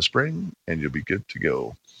thing in the spring, and you'll be good to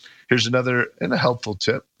go. Here's another and a helpful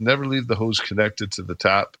tip. Never leave the hose connected to the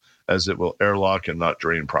tap as it will airlock and not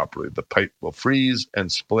drain properly. The pipe will freeze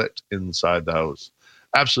and split inside the house.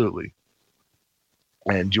 Absolutely.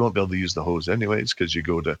 And you won't be able to use the hose anyways, because you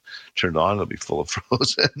go to turn it on, it'll be full of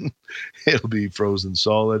frozen. It'll be frozen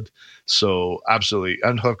solid. So absolutely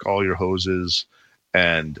unhook all your hoses.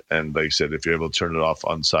 And like I said, if you're able to turn it off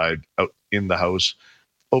on side out in the house,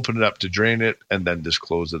 open it up to drain it, and then just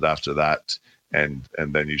close it after that. And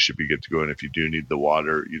then you should be good to go. And if you do need the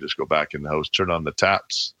water, you just go back in the house, turn on the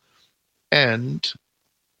taps, and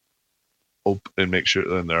open and make sure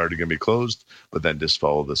then they're already going to be closed. But then just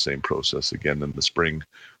follow the same process again in the spring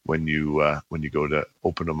when you go to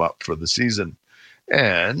open them up for the season.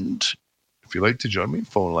 And if you'd like to join me,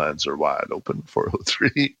 phone lines are wide open,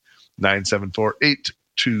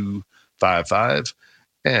 403-974-8255.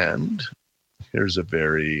 And here's a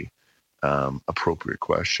very appropriate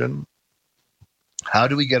question. How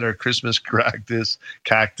do we get our Christmas cactus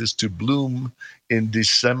to bloom in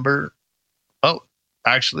December? Oh,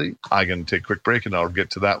 actually, I'm going to take a quick break, and I'll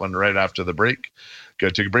get to that one right after the break. Got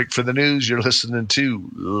to take a break for the news. You're listening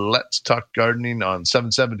to Let's Talk Gardening on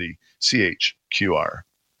 770 CHQR.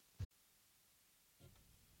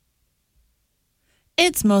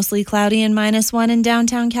 It's mostly cloudy and -1 in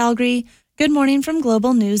downtown Calgary. Good morning from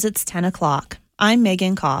Global News. It's 10 o'clock. I'm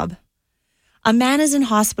Megan Cobb. A man is in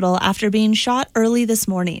hospital after being shot early this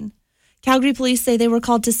morning. Calgary police say they were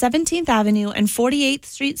called to 17th Avenue and 48th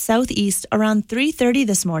Street Southeast around 3:30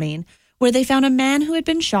 this morning, where they found a man who had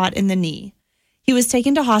been shot in the knee. He was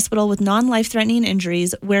taken to hospital with non-life-threatening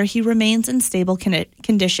injuries, where he remains in stable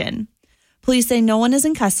condition. Police say no one is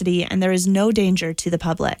in custody and there is no danger to the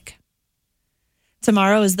public.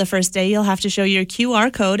 Tomorrow is the first day you'll have to show your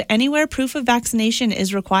QR code anywhere proof of vaccination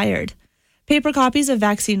is required. Paper copies of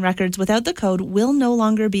vaccine records without the code will no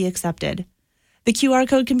longer be accepted. The QR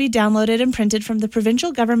code can be downloaded and printed from the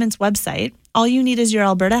provincial government's website. All you need is your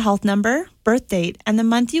Alberta health number, birth date, and the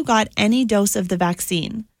month you got any dose of the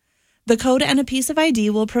vaccine. The code and a piece of ID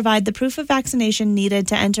will provide the proof of vaccination needed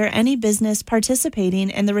to enter any business participating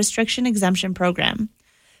in the restriction exemption program.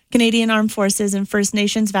 Canadian Armed Forces and First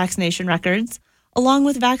Nations vaccination records, along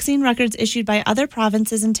with vaccine records issued by other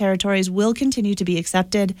provinces and territories, will continue to be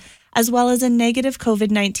accepted, as well as a negative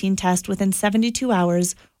COVID-19 test within 72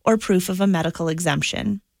 hours or proof of a medical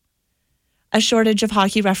exemption. A shortage of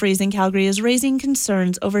hockey referees in Calgary is raising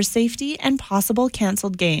concerns over safety and possible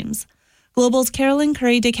canceled games. Global's Carolyn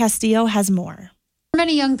Curry de Castillo has more. For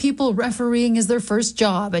many young people, refereeing is their first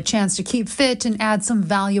job, a chance to keep fit and add some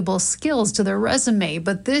valuable skills to their resume.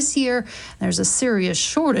 But this year, there's a serious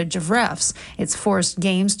shortage of refs. It's forced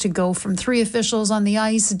games to go from 3 officials on the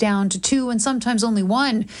ice down to 2 and sometimes only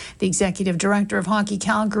 1. The executive director of Hockey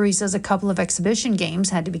Calgary says a couple of exhibition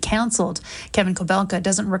games had to be canceled. Kevin Kobelka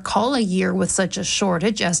doesn't recall a year with such a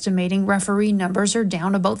shortage, estimating referee numbers are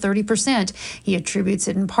down about 30%. He attributes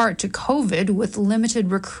it in part to COVID with limited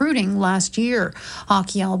recruiting last year.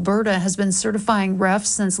 Hockey Alberta has been certifying refs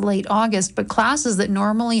since late August, but classes that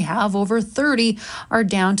normally have over 30 are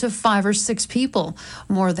down to 5 or 6 people.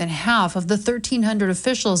 More than half of the 1,300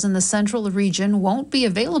 officials in the central region won't be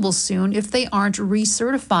available soon if they aren't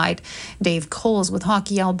recertified. Dave Coles with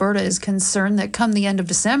Hockey Alberta is concerned that come the end of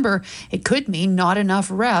December, it could mean not enough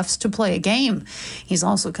refs to play a game. He's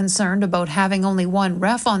also concerned about having only 1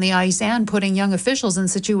 ref on the ice and putting young officials in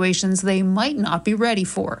situations they might not be ready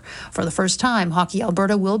for. For the first time, Hockey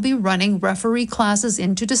Alberta will be running referee classes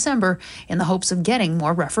into December in the hopes of getting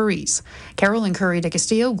more referees. Carolyn Curry de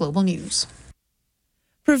Castillo, Global News.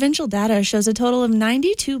 Provincial data shows a total of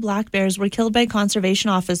 92 black bears were killed by conservation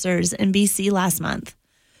officers in BC last month.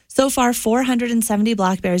 So far, 470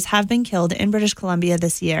 black bears have been killed in British Columbia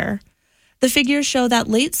this year. The figures show that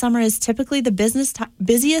late summer is typically the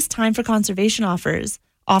busiest time for conservation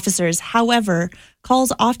officers. However,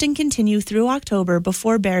 calls often continue through October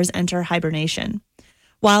before bears enter hibernation.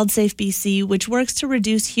 WildSafe BC, which works to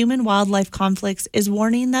reduce human-wildlife conflicts, is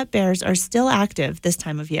warning that bears are still active this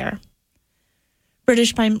time of year.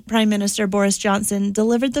 British Prime Minister Boris Johnson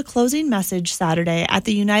delivered the closing message Saturday at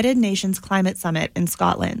the United Nations Climate Summit in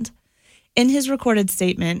Scotland. In his recorded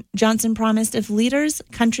statement, Johnson promised if leaders,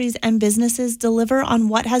 countries, and businesses deliver on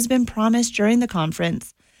what has been promised during the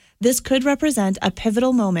conference, this could represent a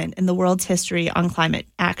pivotal moment in the world's history on climate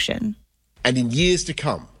action. And in years to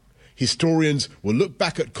come, historians will look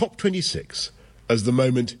back at COP26 as the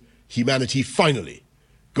moment humanity finally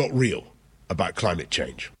got real about climate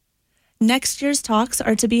change. Next year's talks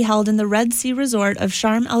are to be held in the Red Sea resort of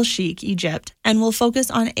Sharm el-Sheikh, Egypt, and will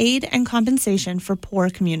focus on aid and compensation for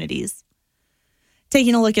poor communities.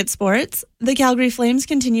 Taking a look at sports, the Calgary Flames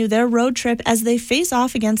continue their road trip as they face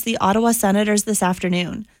off against the Ottawa Senators this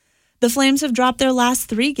afternoon. The Flames have dropped their last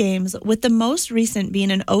 3 games, with the most recent being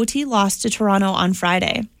an OT loss to Toronto on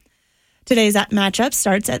Friday. Today's matchup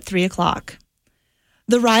starts at 3 o'clock.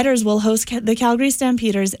 The Riders will host the Calgary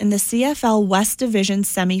Stampeders in the CFL West Division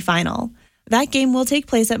semifinal. That game will take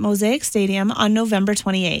place at Mosaic Stadium on November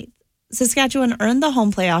 28th. Saskatchewan earned the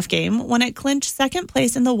home playoff game when it clinched second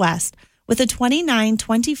place in the West with a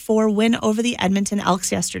 29-24 win over the Edmonton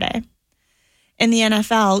Elks yesterday. In the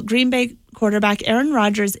NFL, Green Bay quarterback Aaron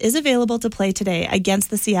Rodgers is available to play today against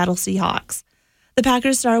the Seattle Seahawks. The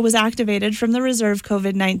Packers star was activated from the reserve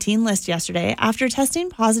COVID-19 list yesterday after testing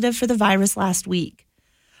positive for the virus last week.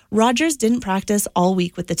 Rodgers didn't practice all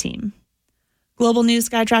week with the team. Global News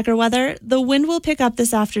Sky Tracker weather: the wind will pick up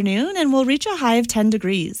this afternoon and will reach a high of 10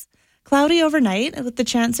 degrees. Cloudy overnight with the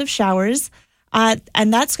chance of showers,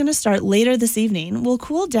 and that's going to start later this evening. Will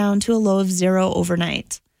cool down to a low of 0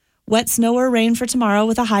 overnight. Wet snow or rain for tomorrow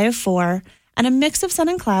with a high of 4, and a mix of sun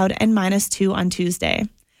and cloud and -2 on Tuesday.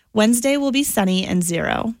 Wednesday will be sunny and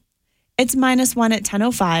 0. It's -1 at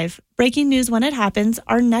 10:05. Breaking news when it happens.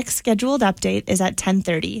 Our next scheduled update is at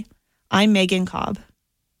 10:30. I'm Megan Cobb.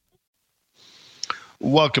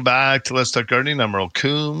 Welcome back to Let's Talk Gardening. I'm Earl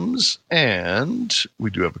Coombs, and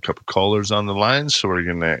we do have a couple callers on the line, so we're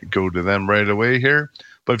going to go to them right away here.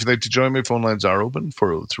 But if you'd like to join me, phone lines are open,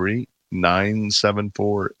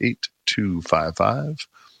 403-974-8255.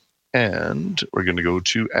 And we're going to go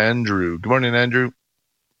to Andrew. Good morning, Andrew.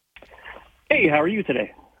 Hey, how are you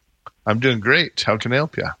today? I'm doing great. How can I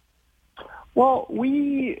help you? Well,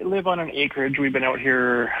 we live on an acreage. We've been out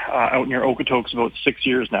here, out near Okotoks, about 6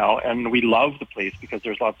 years now, and we love the place because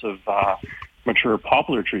there's lots of mature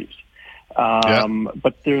poplar trees.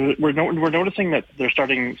 But we're noticing that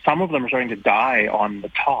some of them are starting to die on the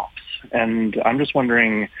tops, and I'm just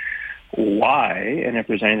wondering why, and if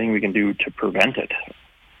there's anything we can do to prevent it.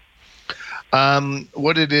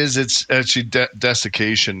 What it is, it's actually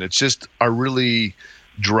desiccation. It's just our really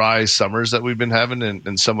dry summers that we've been having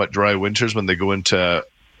and somewhat dry winters when they go to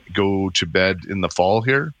bed in the fall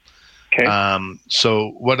here. Okay. So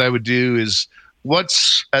what I would do is,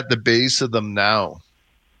 what's at the base of them now?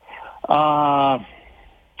 Some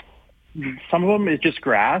of them is just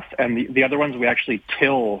grass, and the other ones we actually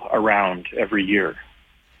till around every year.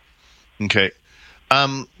 Okay.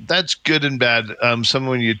 That's good and bad. Some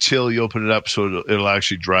when you till, you open it up so it'll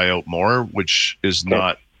actually dry out more, which is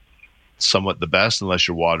not somewhat the best unless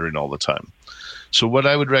you're watering all the time. So what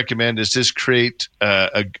I would recommend is just create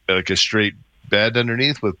a straight bed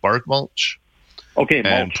underneath with bark mulch. Okay,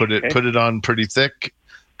 and mulch. put it on pretty thick.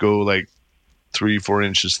 Go like 3-4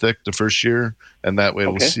 inches thick the first year, and that way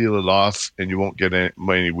it will seal it off, and you won't get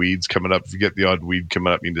any weeds coming up. If you get the odd weed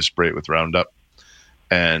coming up, you can just spray it with Roundup.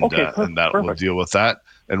 And that will deal with that.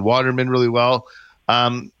 And water them in really well.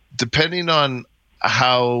 Depending on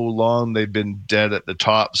how long they've been dead at the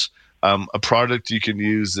tops, a product you can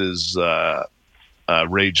use is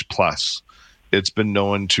Rage Plus. It's been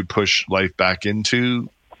known to push life back into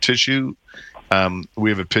tissue. We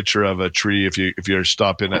have a picture of a tree if you're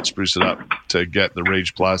stopping at Spruce It Up to get the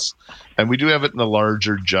Rage Plus, and we do have it in the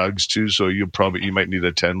larger jugs too. So you might need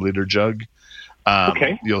a 10-liter jug.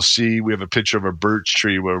 You'll see we have a picture of a birch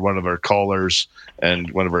tree where one of our callers and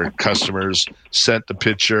one of our customers sent the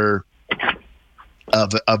picture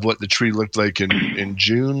of what the tree looked like in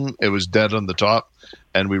June. It was dead on the top,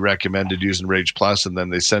 and we recommended using Rage Plus, and then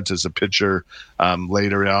they sent us a picture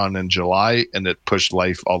later on in July, and it pushed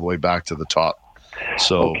life all the way back to the top.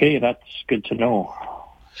 So that's good to know.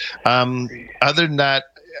 Other than that,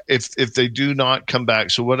 if they do not come back,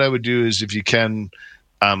 so what I would do is, if you can,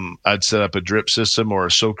 I'd set up a drip system or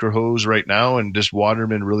a soaker hose right now and just water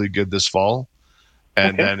them in really good this fall.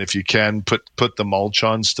 And then if you can, put the mulch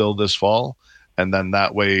on still this fall. And then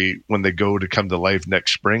that way, when they go to come to life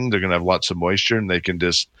next spring, they're going to have lots of moisture and they can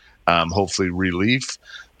just hopefully relief.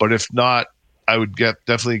 But if not, I would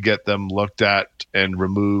definitely get them looked at and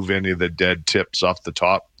remove any of the dead tips off the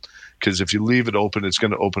top. Because if you leave it open, it's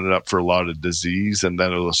going to open it up for a lot of disease, and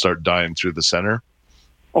then it'll start dying through the center.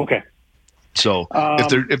 Okay. So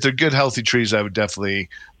if they're good, healthy trees, I would definitely,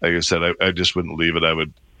 like I said, I just wouldn't leave it. I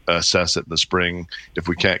would assess it in the spring. If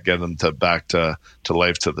we can't get them back to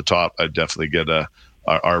life to the top, I'd definitely get our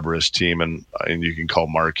arborist team, and you can call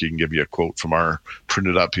Mark. He can give you a quote from our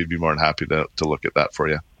printed up. He'd be more than happy to look at that for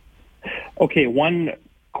you. Okay, one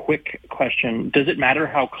quick question. Does it matter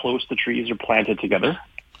how close the trees are planted together?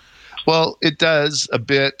 Well, it does a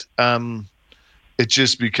bit. It's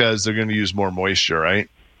just because they're going to use more moisture, right?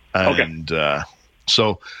 And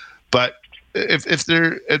but if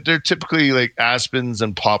they're typically like aspens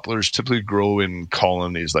and poplars typically grow in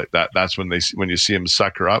colonies like that. That's when you see them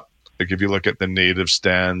sucker up Like if you look at the native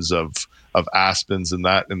stands of aspens and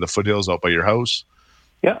that in the foothills out by your house,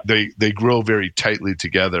 they grow very tightly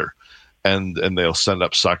together, and they'll send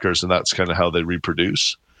up suckers, and that's kind of how they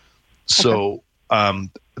reproduce. So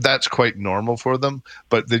that's quite normal for them,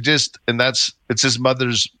 but it's just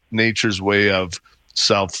Mother's Nature's way of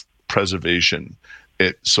self-preservation.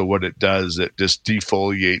 So what it does, it just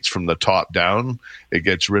defoliates from the top down. It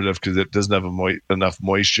gets rid of, because it doesn't have enough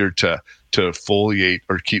moisture to foliate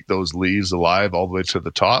or keep those leaves alive all the way to the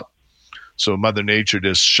top. So Mother Nature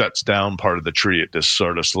just shuts down part of the tree. It just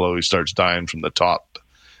sort of slowly starts dying from the top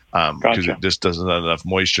because it just doesn't have enough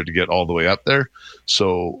moisture to get all the way up there.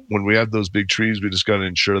 So when we have those big trees, we just got to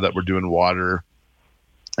ensure that we're doing water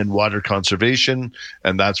and water conservation,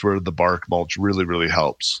 and that's where the bark mulch really, really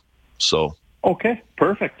helps. So. Okay,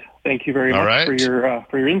 perfect. Thank you very much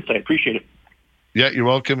for your insight. Appreciate it. Yeah, you're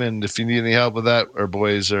welcome. And if you need any help with that, our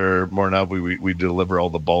boys are more than happy. We deliver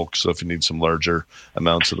all the bulk. So if you need some larger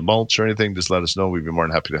amounts of the mulch or anything, just let us know. We'd be more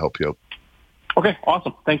than happy to help you out. Okay,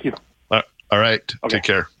 awesome. Thank you. All right. Okay. Take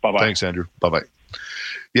care. Bye-bye. Thanks, Andrew. Bye-bye.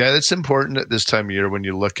 Yeah, it's important at this time of year when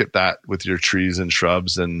you look at that with your trees and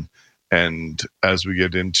shrubs, and as we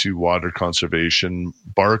get into water conservation,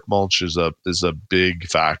 bark mulch is a big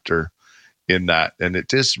factor in that, and it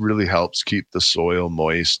just really helps keep the soil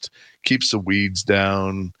moist, keeps the weeds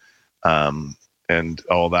down, and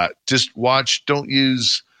all that. Just don't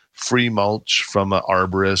use free mulch from an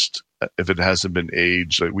arborist if it hasn't been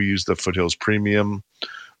aged. Like we use the Foothills Premium,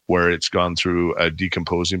 where it's gone through a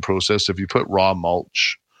decomposing process. If you put raw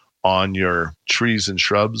mulch on your trees and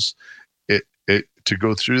shrubs, it to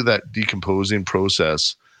go through that decomposing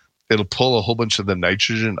process, it'll pull a whole bunch of the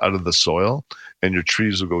nitrogen out of the soil, and your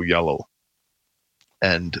trees will go yellow.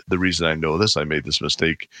 And the reason I know this, I made this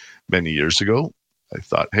mistake many years ago. I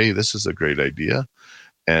thought, hey, this is a great idea.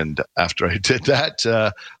 And after I did that,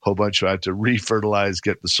 a whole bunch, I had to refertilize,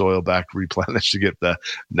 get the soil back replenished to get the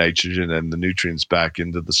nitrogen and the nutrients back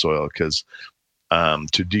into the soil. Because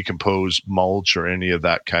to decompose mulch or any of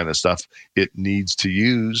that kind of stuff, it needs to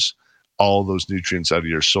use all those nutrients out of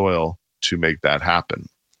your soil to make that happen.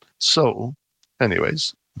 So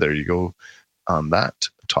anyways, there you go on that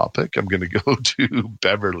topic. I'm going to go to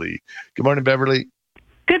Beverly. Good morning, Beverly.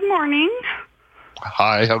 Good morning.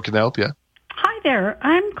 Hi, how can I help you? Hi there.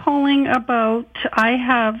 I'm calling about, I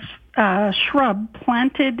have a shrub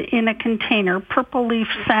planted in a container, purple leaf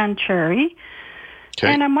sand cherry,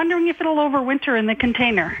 and I'm wondering if it'll overwinter in the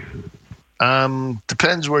container.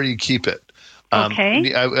 Depends where you keep it.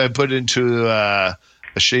 Okay. I put into a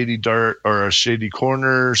shady dart or a shady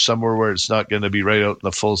corner, somewhere where it's not going to be right out in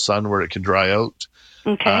the full sun where it can dry out.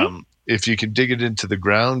 Okay. If you can dig it into the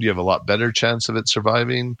ground, you have a lot better chance of it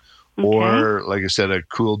surviving. Okay. Or, like I said, a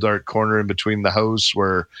cool, dark corner in between the house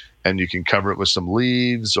and you can cover it with some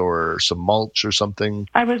leaves or some mulch or something.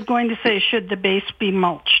 I was going to say, should the base be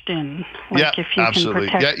mulched in? If you absolutely.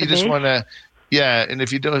 Can protect the just want to. Yeah, and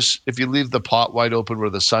if you leave the pot wide open where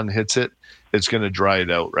the sun hits it, it's going to dry it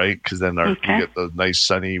out, right? Because then you get those nice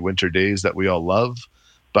sunny winter days that we all love,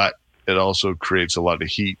 but it also creates a lot of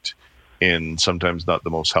heat in sometimes not the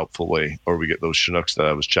most helpful way, or we get those Chinooks that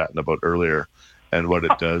I was chatting about earlier. And what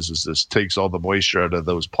it does is this takes all the moisture out of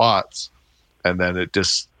those pots, and then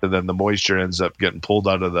the moisture ends up getting pulled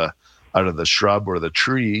out of the shrub or the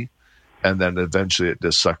tree, and then eventually it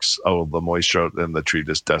just sucks all the moisture out, and the tree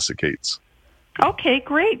just desiccates. Okay,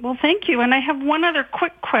 great. Well, thank you. And I have one other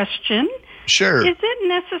quick question. Sure. Is it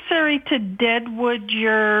necessary to deadwood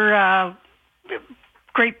your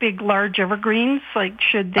great big large evergreens? Like,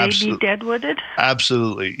 should they be deadwooded?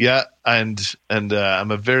 Absolutely, yeah. And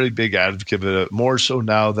I'm a very big advocate of it. More so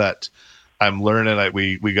now that I'm learning.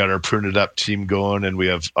 We got our Prune It Up team going, and we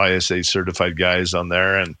have ISA certified guys on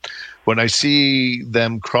there. And when I see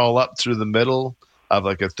them crawl up through the middle of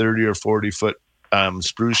like a 30 or 40 foot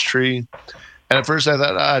spruce tree, and at first I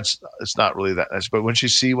thought, it's not really that nice. But once you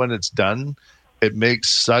see when it's done, it makes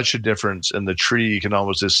such a difference in the tree. You can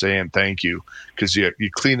almost just say, and thank you, because you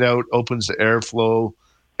clean out, opens the airflow,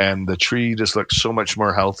 and the tree just looks so much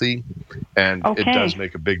more healthy, and it does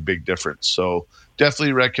make a big, big difference. So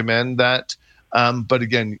definitely recommend that. But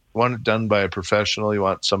again, you want it done by a professional. You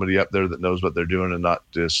want somebody up there that knows what they're doing and not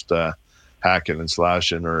just hacking and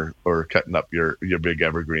slashing or cutting up your big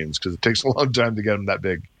evergreens, because it takes a long time to get them that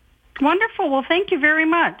big. Wonderful. Well, thank you very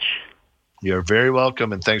much. You're very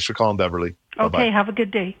welcome, and thanks for calling, Beverly. Okay, Bye-bye. have a good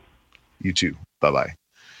day. You too. Bye-bye.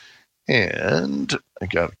 And I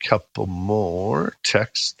got a couple more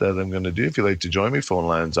texts that I'm going to do. If you'd like to join me, phone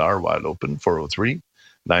lines are wide open,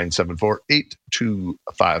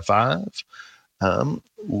 403-974-8255.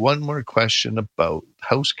 One more question about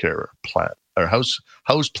house care plants. or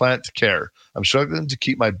house plant care. I'm struggling to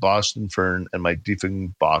keep my Boston fern and my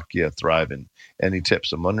Dieffenbachia thriving. Any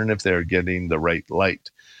tips? I'm wondering if they're getting the right light.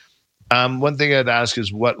 One thing I'd ask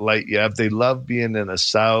is what light you have. They love being in a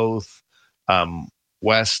south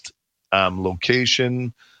west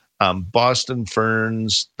location. Boston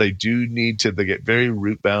ferns, they get very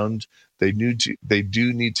root bound. They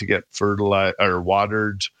do need to get fertilized or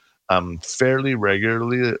watered fairly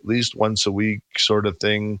regularly, at least once a week, sort of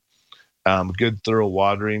thing. Good thorough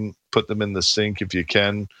watering. Put them in the sink if you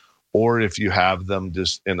can, or if you have them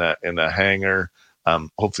just in a hanger.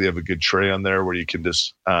 Hopefully, you have a good tray on there where you can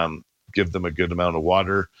just give them a good amount of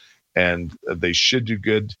water, and they should do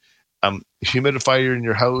good. Humidifier in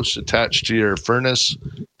your house attached to your furnace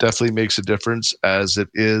definitely makes a difference, as it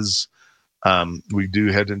is. We do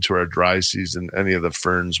head into our dry season. Any of the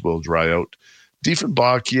ferns will dry out.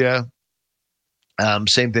 Dieffenbachia,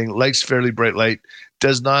 same thing, likes fairly bright light,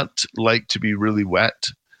 does not like to be really wet.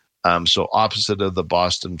 So opposite of the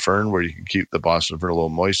Boston fern, where you can keep the Boston fern a little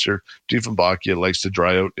moisture, Dieffenbachia likes to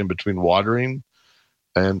dry out in between watering.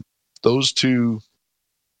 And those two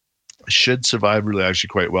should survive really actually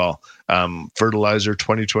quite well. Fertilizer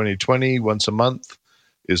 20-20-20 once a month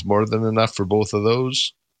is more than enough for both of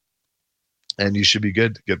those. And you should be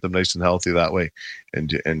good. Get them nice and healthy that way,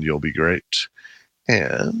 and you'll be great.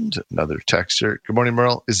 And another text here. Good morning,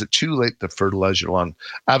 Merle. Is it too late to fertilize your lawn?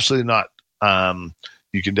 Absolutely not.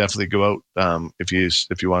 You can definitely go out if you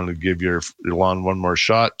want to give your lawn one more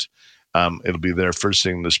shot. It'll be there first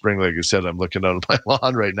thing in the spring. Like I said, I'm looking out at my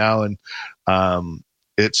lawn right now, and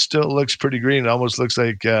it still looks pretty green. It almost looks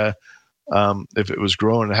like if it was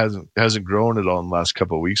growing, it hasn't grown at all in the last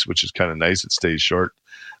couple of weeks, which is kind of nice. It stays short,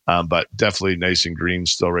 but definitely nice and green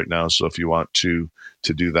still right now. So if you want to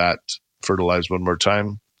do that, fertilize one more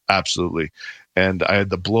time, absolutely. And I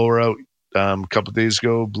had the blower out a couple of days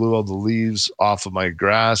ago, blew all the leaves off of my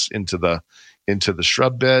grass into the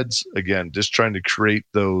shrub beds. Again, just trying to create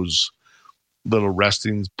those little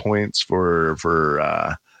resting points for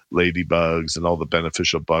ladybugs and all the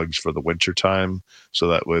beneficial bugs for the winter time, so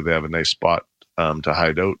that way they have a nice spot to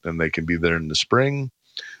hide out, and they can be there in the spring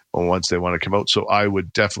once they want to come out. So I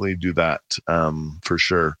would definitely do that for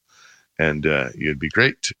sure, and you'd be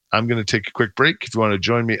great. I'm going to take a quick break. If you want to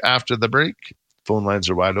join me after the break, phone lines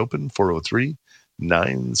are wide open,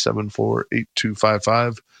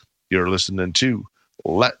 403-974-8255. You're listening to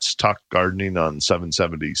Let's Talk Gardening on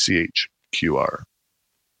 770 CHQR.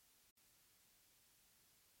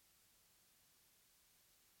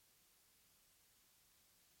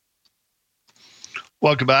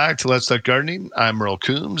 Welcome back to Let's Talk Gardening. I'm Merle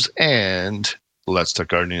Coombs, and Let's Talk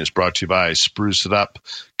Gardening is brought to you by Spruce It Up,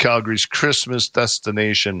 Calgary's Christmas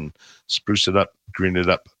destination. Spruce it up, green it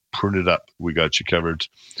up, prune it up. We got you covered.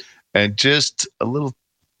 And just a little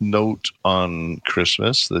note on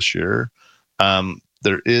Christmas this year.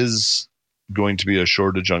 There is going to be a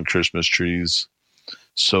shortage on Christmas trees.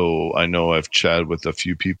 So I know I've chatted with a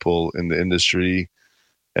few people in the industry,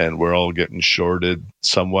 and we're all getting shorted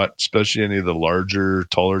somewhat, especially any of the larger,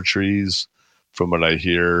 taller trees. From what I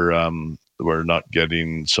hear, we're not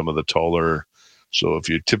getting some of the taller. So if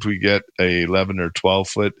you typically get a 11 or 12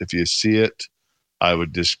 foot, if you see it, I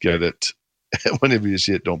would just get it. Whenever you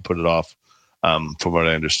see it, don't put it off. From what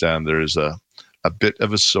I understand, there is a bit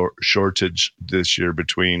of a shortage this year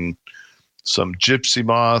between some gypsy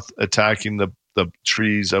moth attacking the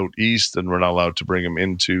trees out east, and we're not allowed to bring them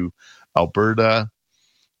into Alberta.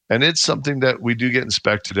 And it's something that we do get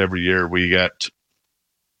inspected every year. We get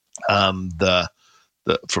from the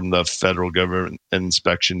federal government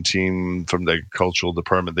inspection team from the agricultural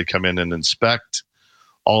department. They come in and inspect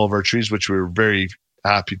all of our trees, which we're very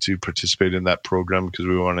happy to participate in that program, because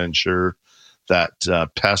we want to ensure that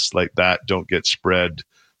pests like that don't get spread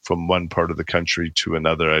from one part of the country to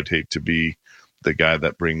another. I'd hate to be the guy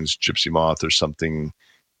that brings gypsy moth or something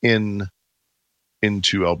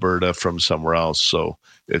into Alberta from somewhere else. So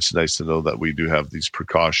it's nice to know that we do have these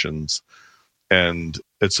precautions. And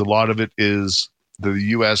it's a lot of it is the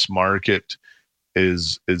U.S. market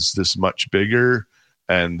is this much bigger,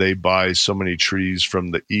 and they buy so many trees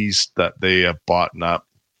from the east that they have bought up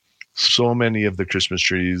so many of the Christmas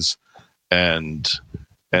trees, and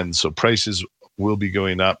so prices will be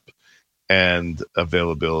going up and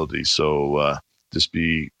availability. So just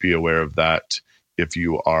be aware of that if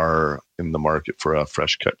you are in the market for a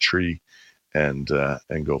fresh cut tree, and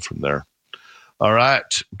go from there. All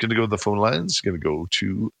right, I'm going to go to the phone lines. Going to go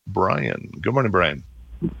to Brian. Good morning, Brian.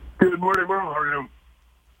 Good morning, Merle. How are you?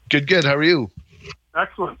 Good. How are you?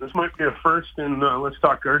 Excellent. This might be a first in Let's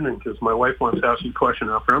Talk Gardening, because my wife wants to ask you a question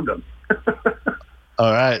after I'm done.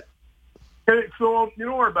 All right. Okay, so you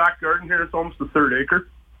know our back garden here, it's almost a third acre.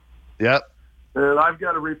 Yep. And I've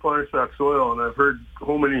got to replenish that soil, and I've heard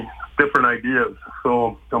so many different ideas.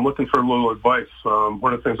 So I'm looking for a little advice.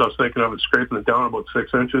 One of the things I was thinking of is scraping it down about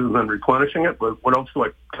 6 inches and then replenishing it. But what else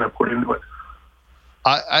can I put into it?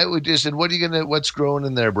 I would just, and what's growing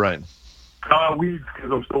in there, Brian? Weeds,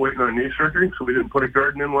 because I'm still waiting on knee surgery, so we didn't put a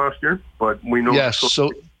garden in last year. But we know. Yes.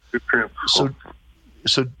 So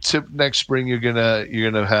tip next spring you're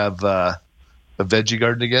gonna have a veggie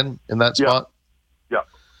garden again in that spot. Yeah.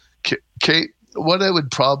 Kate, what I would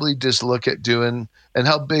probably just look at doing, and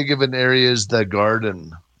how big of an area is the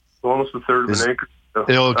garden? Almost a third of an acre.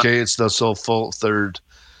 Okay, it's the full third.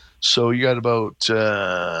 So you got about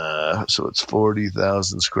so it's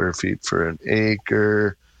 40,000 square feet for an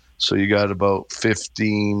acre. So you got about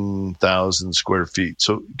 15,000 square feet.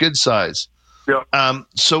 So good size. Yeah.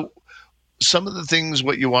 So some of the things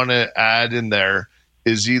what you want to add in there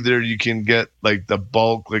is either you can get like the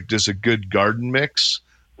bulk, like just a good garden mix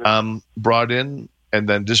brought in, and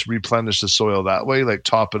then just replenish the soil that way, like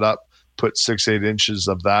top it up, put 6-8 inches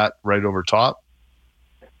of that right over top,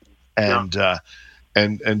 and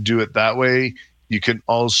do it that way. You can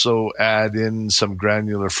also add in some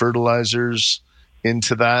granular fertilizers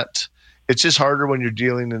into that. It's just harder when you're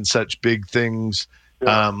dealing in such big things.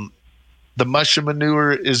 Yeah. The mushroom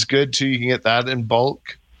manure is good too. You can get that in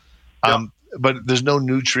bulk, but there's no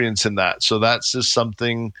nutrients in that. So that's just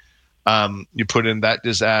something you put in that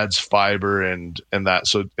just adds fiber and that.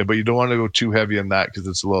 So, but you don't want to go too heavy on that because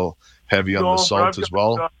it's a little heavy on the salt as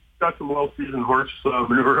well. Got some well-seasoned horse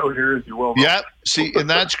manure out here, as you well know. Yeah, see, and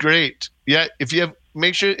that's great. Yeah, if you have,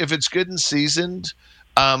 make sure if it's good and seasoned.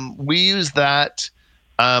 We use that.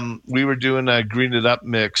 We were doing a green it up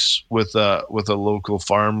mix with a local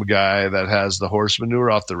farm guy that has the horse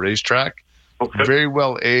manure off the racetrack. Okay. Very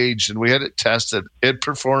well aged, and we had it tested. It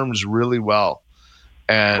performs really well.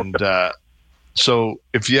 And so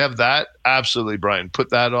if you have that, absolutely, Brian,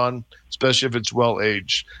 put that on, especially if it's well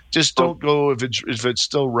aged. Just don't go if it's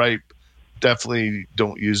still ripe. Definitely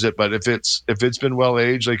don't use it. But if it's been well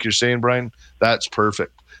aged, like you're saying, Brian, that's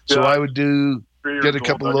perfect. So I would get a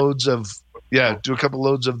couple loads of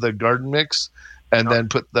the garden mix, and then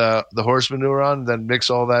put the horse manure on, then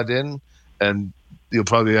mix all that in, and you'll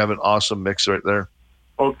probably have an awesome mix right there.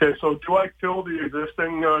 Okay, so do I till the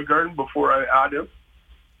existing garden before I add in?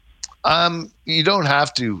 You don't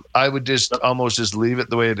have to. I would just almost just leave it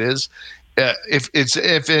the way it is.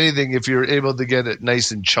 If anything, if you're able to get it nice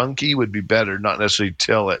and chunky, would be better. Not necessarily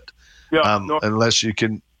till it. Unless you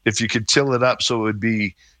can, if you could till it up so it would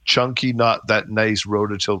be chunky, not that nice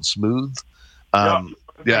rototilt smooth. Got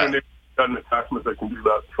an attachment that can do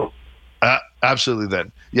that. So. Absolutely.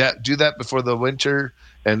 Then, do that before the winter.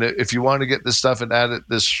 And if you want to get this stuff and add it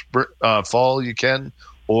this fall, you can,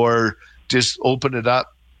 or just open it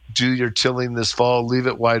up. Do your tilling this fall, leave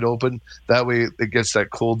it wide open. That way it gets that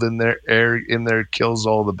cold in there, air in there, kills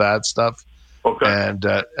all the bad stuff. Okay.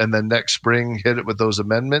 And then next spring, hit it with those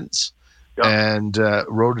amendments and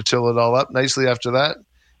rototill it all up nicely after that,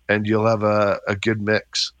 and you'll have a good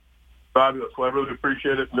mix. Fabulous. Well, I really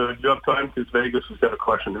appreciate it. Do you have time? Because Vegas has got a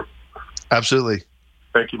question here. Absolutely.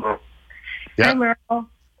 Thank you, Merle. Yeah. Hi, Merle.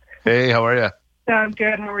 Hey, how are you? I'm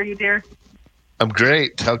good. How are you, dear? I'm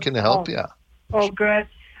great. How can I help you? Oh, good.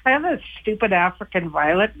 I have a stupid African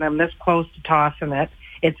violet, and I'm this close to tossing it.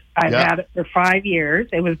 I've had it for 5 years.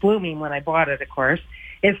 It was blooming when I bought it, of course.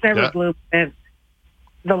 It's never bloomed since.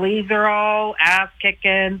 The leaves are all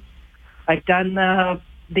ass-kicking. I've done the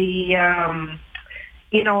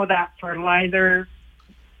that fertilizer,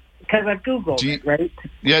 because I've Googled it, right?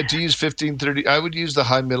 Yeah, do you use 1530? I would use the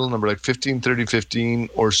high middle number, like 15-30-15,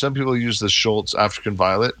 or some people use the Schultz African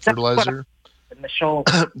Violet fertilizer. The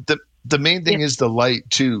Schultz. The main thing is the light,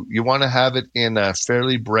 too. You want to have it in a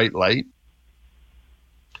fairly bright light,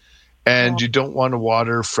 and you don't want to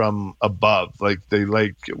water from above.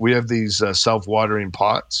 We have these self-watering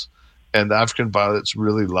pots, and the African Violets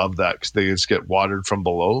really love that because they just get watered from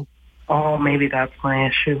below. Oh, maybe that's my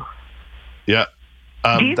issue. Yeah.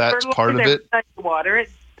 That's part of it. You water it?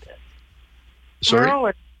 Sorry?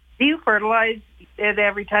 No, do you fertilize it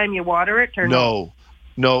every time you water it? Or no?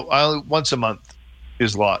 Once a month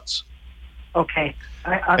is lots. Okay.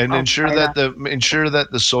 And ensure that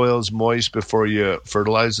the soil is moist before you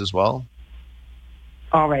fertilize as well.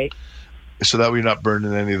 All right. So that we're not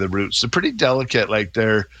burning any of the roots. They're pretty delicate.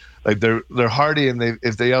 They're hardy, and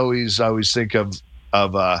they always think of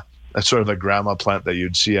a sort of a grandma plant that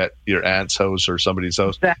you'd see at your aunt's house or somebody's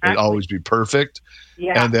house. Exactly. It'd always be perfect.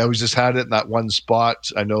 Yeah. And they always just had it in that one spot.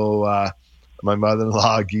 I know my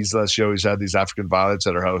mother-in-law, Gisela, she always had these African violets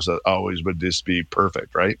at her house that always would just be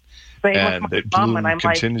perfect, right? Same and with my it mom, bloomed and I'm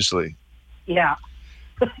continuously. Yeah.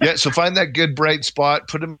 Yeah, so find that good bright spot,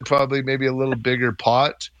 put them probably maybe a little bigger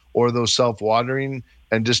pot or those self-watering,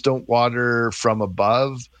 and just don't water from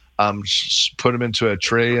above. Put them into a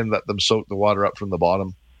tray and let them soak the water up from the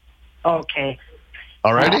bottom. Okay.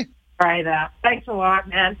 All righty? Try that. Thanks a lot,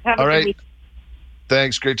 man. Have All a right. good week.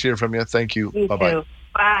 Thanks. Great to hear from you. Thank you. You Bye-bye. too.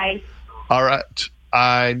 Bye. All right.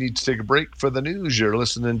 I need to take a break for the news. You're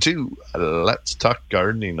listening to Let's Talk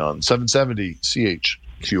Gardening on 770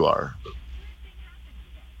 CHQR.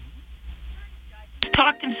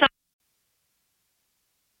 Talking some.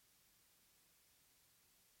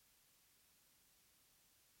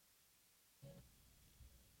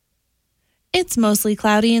 It's mostly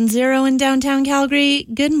cloudy and 0 in downtown Calgary.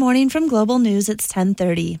 Good morning from Global News. It's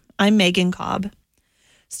 10:30. I'm Megan Cobb.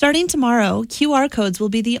 Starting tomorrow, QR codes will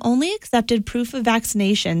be the only accepted proof of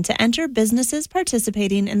vaccination to enter businesses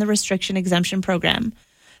participating in the restriction exemption program.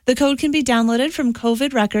 The code can be downloaded from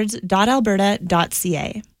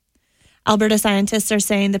covidrecords.alberta.ca. Alberta scientists are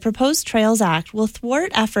saying the proposed Trails Act will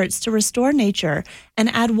thwart efforts to restore nature and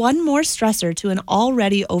add one more stressor to an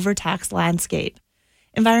already overtaxed landscape.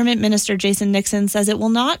 Environment Minister Jason Nixon says it will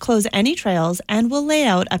not close any trails and will lay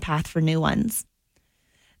out a path for new ones.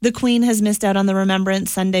 The Queen has missed out on the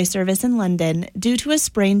Remembrance Sunday service in London due to a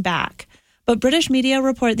sprained back, but British media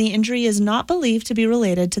report the injury is not believed to be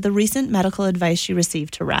related to the recent medical advice she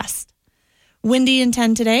received to rest. Windy and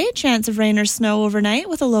 10 today, chance of rain or snow overnight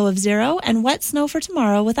with a low of 0, and wet snow for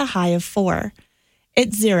tomorrow with a high of 4.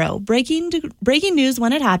 It's 0. Breaking news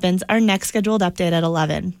when it happens. Our next scheduled update at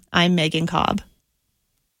 11. I'm Megan Cobb.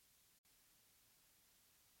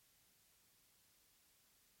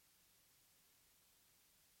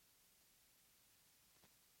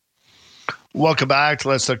 Welcome back to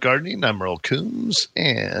Let's Talk Gardening. I'm Earl Coombs,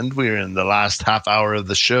 and we're in the last half hour of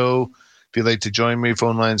the show. If you'd like to join me,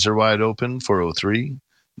 phone lines are wide open,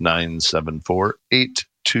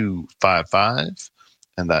 403-974-8255,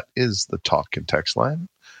 and that is the talk and text line.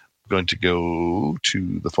 I'm going to go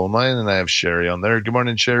to the phone line, and I have Sherry on there. Good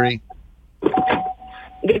morning, Sherry.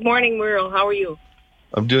 Good morning, Merle. How are you?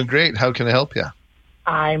 I'm doing great. How can I help you?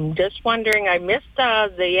 I'm just wondering, I missed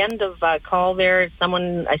the end of a call there.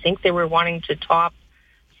 Someone, I think they were wanting to top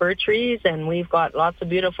fir trees, and we've got lots of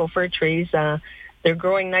beautiful fir trees. They're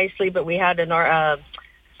growing nicely, but we had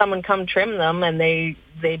someone come trim them, and they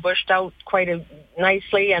bushed out quite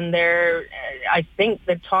nicely, and I think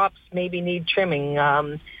the tops maybe need trimming.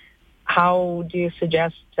 How do you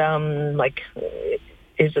suggest,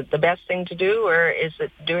 is it the best thing to do, or is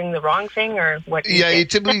it doing the wrong thing, or what? You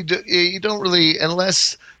typically you don't really,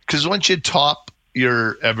 unless, because once you top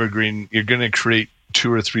your evergreen, you're going to create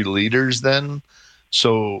 2 or 3 leaders then.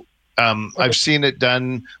 So I've seen it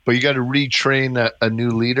done, but you got to retrain a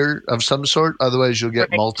new leader of some sort. Otherwise, you'll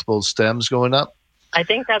get multiple stems going up. I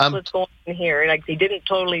think that's what's going on here. Like, he didn't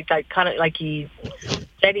totally, he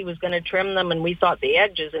said he was going to trim them, and we thought the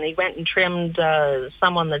edges, and he went and trimmed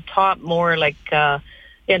some on the top more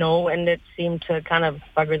and it seemed to kind of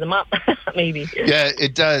bugger them up, maybe. Yeah,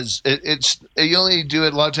 it does. You only do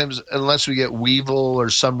it a lot of times unless we get weevil or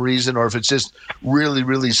some reason, or if it's just really,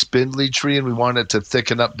 really spindly tree and we want it to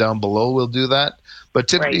thicken up down below, we'll do that. But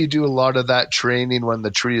typically you do a lot of that training when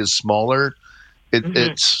the tree is smaller.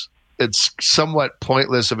 It's somewhat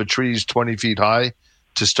pointless if a tree is 20 feet high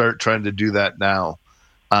to start trying to do that now.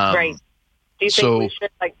 Right. Do you think we should,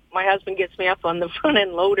 my husband gets me up on the front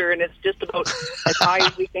end loader, and it's just about as high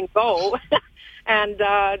as we can go. And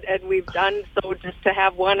we've done so just to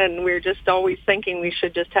have one, and we're just always thinking we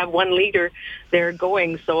should just have one leader there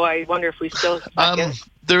going. So I wonder if we still...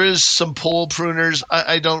 there is some pole pruners.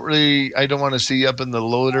 I don't want to see you up in the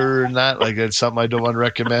loader and that. It's something I don't want to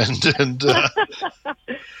recommend. And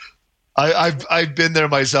I've been there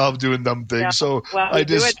myself doing dumb things. Yeah. So I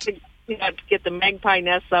just... to get the magpie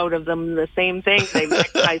nests out of them, the same thing. They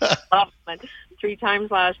magpies love them. 3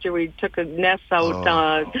 times last year we took a nest out.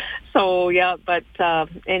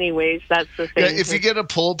 Anyways, that's the thing. Yeah, if you get a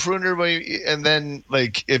pole pruner, and then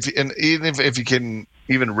even if you can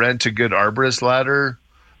even rent a good arborist ladder,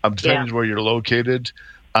 depending where you're located,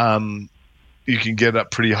 you can get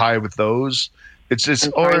up pretty high with those. It's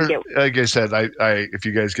just, like I said, if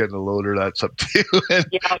you guys get in a loader, that's up to you.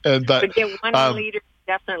 But get one leader.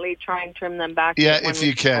 Definitely try and trim them back. Yeah, if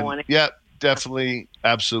you can. Yeah, definitely,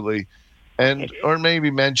 absolutely. And or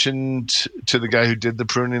maybe mention to the guy who did the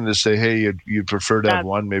pruning to say, hey, you'd prefer to have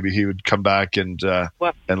one. Maybe he would come back and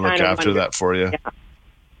look after that for you. Yeah,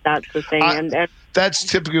 that's the thing. And that's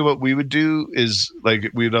typically what we would do is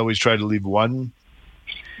we'd always try to leave one.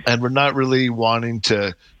 And we're not really wanting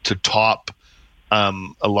to top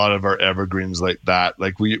a lot of our evergreens like that.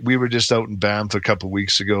 Like we were just out in Banff a couple of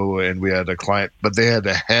weeks ago, and we had a client, but they had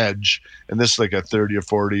a hedge, and this is like a 30 or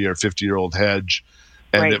 40 or 50-year-old hedge,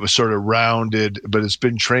 and it was sort of rounded, but it's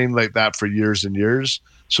been trained like that for years and years.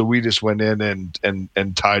 So we just went in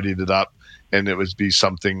and tidied it up, and it would be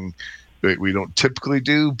something we don't typically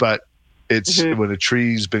do, but it's when a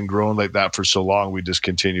tree's been growing like that for so long, we just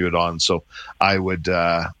continue it on. So I would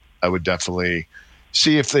definitely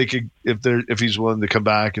see if he's willing to come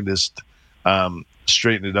back and just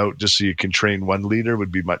straighten it out, just so you can train one leader,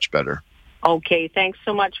 would be much better. Okay, thanks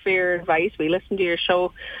so much for your advice. We listen to your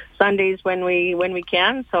show Sundays when we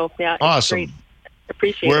can. So yeah, awesome. It's great.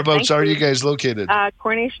 Appreciate Whereabouts it. are you guys located?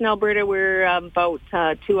 Coronation, Alberta. We're about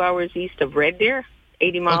 2 hours east of Red Deer,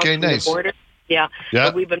 80 miles from the border. Yeah.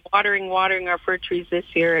 But we've been watering our fir trees this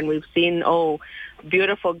year, and we've seen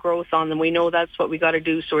beautiful growth on them. We know that's what we got to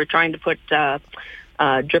do, so we're trying to put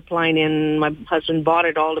drip line in. My husband bought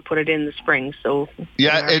it all to put it in the spring. So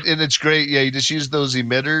and it's great. Yeah, you just use those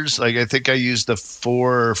emitters. Like I think I used the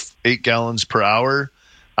 4 or 8 gallons per hour.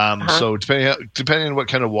 So depending on what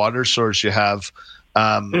kind of water source you have,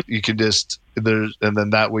 you can just and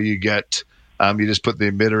then that way you get you just put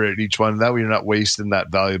the emitter at each one. That way you're not wasting that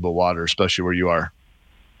valuable water, especially where you are.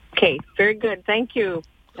 Okay, very good. Thank you.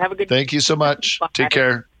 Have a good day. Thank you so much. Bye. Take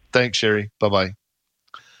care. Thanks, Sherry. Bye-bye.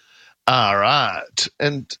 All right.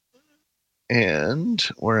 And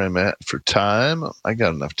where I'm at for time, I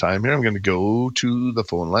got enough time here. I'm going to go to the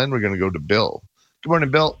phone line. We're going to go to Bill. Good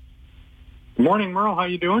morning, Bill. Good morning, Merle. How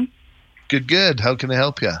you doing? Good. How can I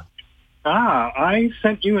help you? I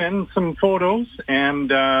sent you in some photos and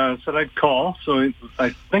said I'd call. So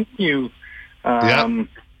I think you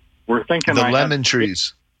were thinking the lemon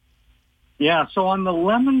trees. Yeah. So on the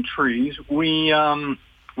lemon trees, we got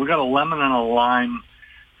a lemon and a lime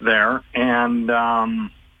there, and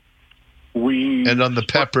on the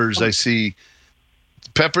peppers, I see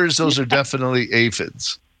peppers. Those are definitely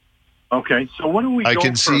aphids. Okay. So what do we? I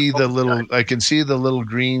can see the little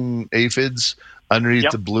green aphids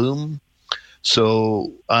underneath the bloom.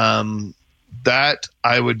 So that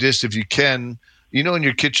I would just, if you can, in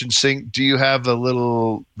your kitchen sink, do you have the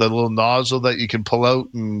little nozzle that you can pull out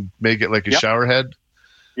and make it like a shower head?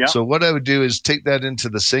 Yeah. So what I would do is take that into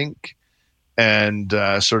the sink and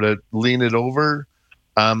sort of lean it over,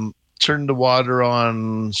 turn the water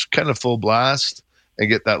on kind of full blast, and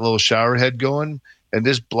get that little shower head going, and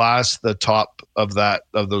just blast the top of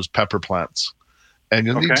those pepper plants. And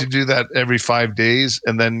you'll need to do that every 5 days.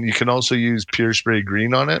 And then you can also use Pure Spray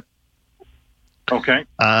Green on it. Okay.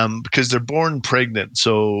 Because they're born pregnant.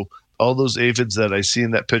 So all those aphids that I see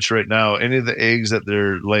in that picture right now, any of the eggs that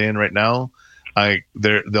they're laying right now,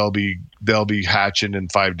 they'll be hatching in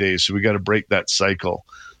 5 days. So we got to break that cycle.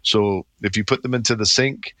 So if you put them into the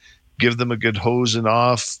sink, give them a good hosing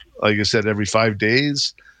off, like I said, every 5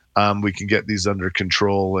 days, we can get these under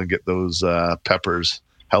control and get those peppers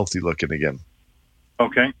healthy looking again.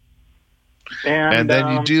 Okay. And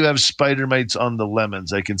then you do have spider mites on the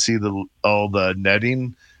lemons. I can see all the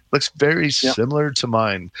netting. Looks very similar to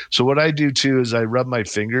mine. So what I do too is I rub my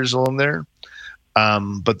fingers along there.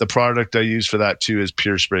 But the product I use for that too is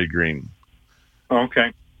Pure Spray Green.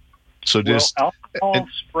 Okay. So just alcohol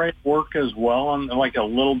spray work as well, and like a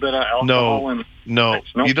little bit of alcohol. No,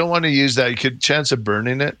 you don't want to use that. You could chance of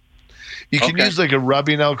burning it. You can use like a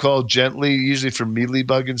rubbing alcohol gently, usually for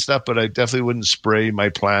mealybug and stuff, but I definitely wouldn't spray my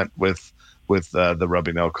plant with the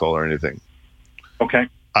rubbing alcohol or anything. Okay.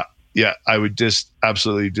 I would just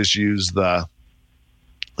absolutely just use the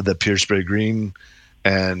Pure Spray Green,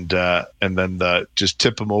 and then just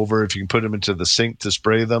tip them over. If you can put them into the sink to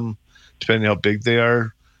spray them, depending how big they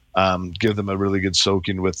are, give them a really good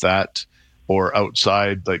soaking with that. Or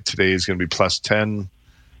outside, like today is going to be plus 10.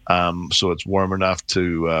 So it's warm enough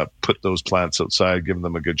to put those plants outside, give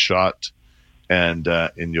them a good shot, and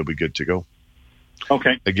you'll be good to go.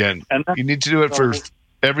 Okay. Again, you need to do it for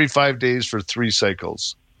every 5 days for 3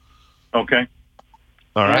 cycles. Okay.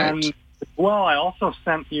 All right. And, well, I also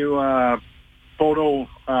sent you a photo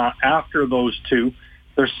after those two.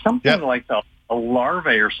 There's something like a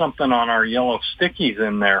larvae or something on our yellow stickies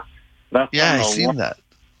in there. I've seen that.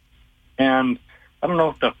 And I don't know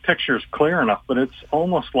if the picture's clear enough, but it's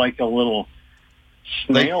almost like a little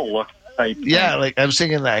snail look type thing. Yeah, like I was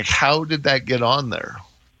thinking, like, how did that get on there?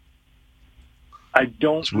 I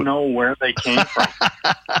don't know where they came from.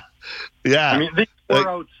 Yeah. I mean, they were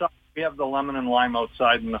outside. We have the lemon and lime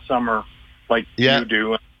outside in the summer, like you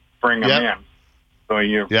do, and bring them in. So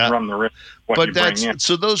you run the risk of what you bring in.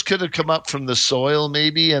 So those could have come up from the soil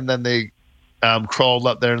maybe, and then they crawled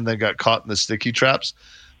up there and they got caught in the sticky traps.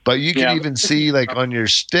 But you can even see like on your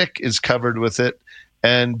stick is covered with it.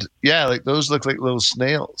 And yeah, like those look like little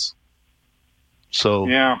snails. So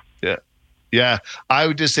yeah. I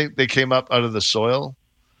would just think they came up out of the soil,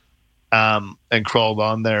 and crawled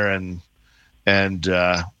on there, and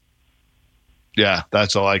yeah,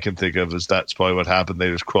 that's all I can think of is that's probably what happened.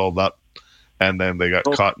 They just crawled up, and then they got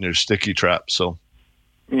caught in your sticky trap. So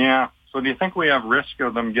yeah. So do you think we have risk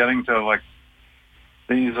of them getting to like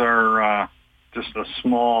these are just a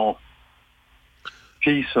small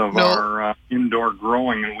piece of our indoor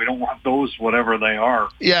growing, and we don't want those, whatever they are.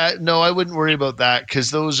 Yeah, no, I wouldn't worry about that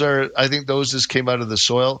because I think those just came out of the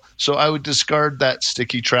soil. So I would discard that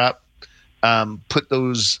sticky trap, put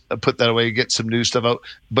that away, get some new stuff out,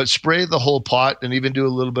 but spray the whole pot and even do a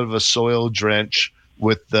little bit of a soil drench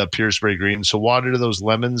with the Pure Spray Green. So water those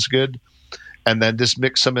lemons good, and then just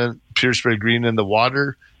mix some Pure Spray Green in the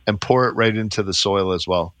water and pour it right into the soil as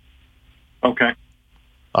well. Okay.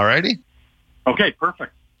 All righty. Okay,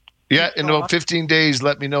 perfect. Yeah, in about 15 days,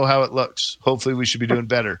 let me know how it looks. Hopefully we should be doing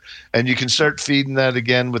better. And you can start feeding that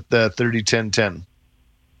again with the 30-10-10.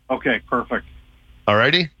 Okay, perfect. All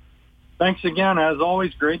righty. Thanks again. As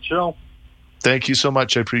always, great show. Thank you so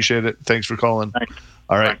much. I appreciate it. Thanks for calling. Thanks.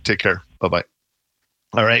 All right, take care. Bye-bye.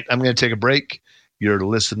 All right, I'm going to take a break. You're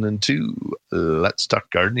listening to Let's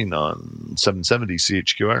Talk Gardening on 770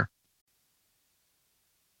 CHQR.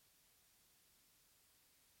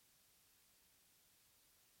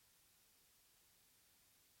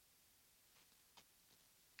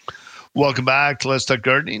 Welcome back to Let's Talk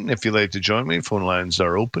Gardening. If you'd like to join me, phone lines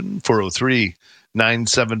are open,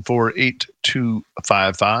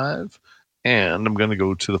 403-974-8255. And I'm going to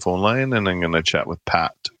go to the phone line, and I'm going to chat with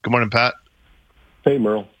Pat. Good morning, Pat. Hey,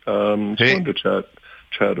 Merle. Just wanted to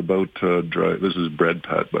chat about dry. This is Bread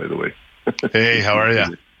Pat, by the way. Hey, how are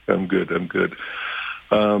you? I'm good.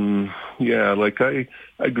 Yeah, like I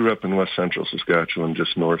grew up in West Central Saskatchewan,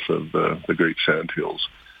 just north of the Great Sandhills.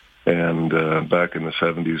 And back in the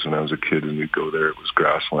 70s when I was a kid and we'd go there, it was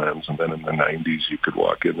grasslands. And then in the 90s, you could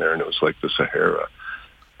walk in there and it was like the Sahara.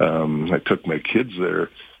 I took my kids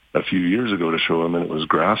there a few years ago to show them, and it was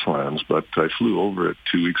grasslands. But I flew over it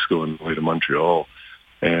 2 weeks ago on the way to Montreal,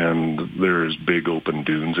 and there's big open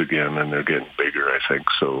dunes again, and they're getting bigger, I think.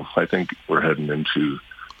 So I think we're heading into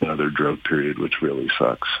another drought period, which really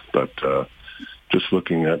sucks. But just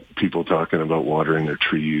looking at people talking about watering their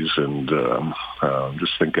trees and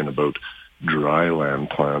just thinking about dry land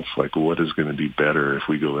plants, like what is going to be better if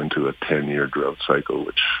we go into a 10-year drought cycle,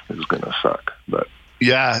 which is going to suck. But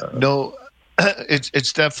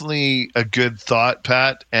it's definitely a good thought,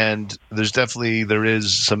 Pat. And there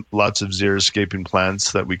is lots of xeriscaping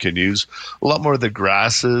plants that we can use. A lot more of the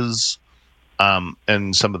grasses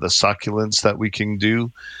and some of the succulents that we can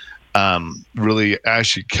do. Really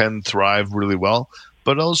actually can thrive really well,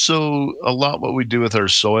 but also a lot what we do with our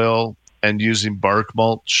soil and using bark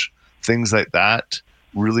mulch, things like that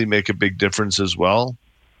really make a big difference as well.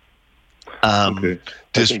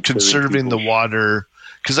 Just conserving the water,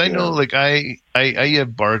 because I know like I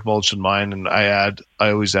have bark mulch in mine, and I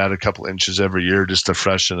always add a couple inches every year just to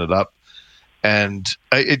freshen it up. And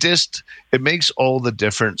it makes all the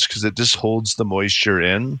difference because it just holds the moisture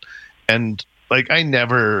in. And like I'm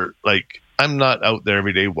not out there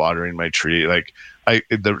every day watering my tree. Like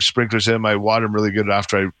the sprinklers in, I water them really good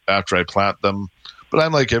after I plant them. But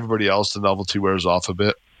I'm like everybody else, the novelty wears off a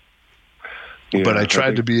bit. Yeah, but I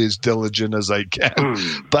tried to be as diligent as I can.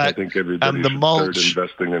 But I think everybody should start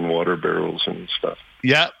investing in water barrels and stuff.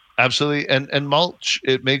 Yeah, absolutely. And mulch,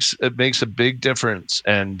 it makes a big difference.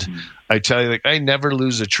 And I tell you, like I never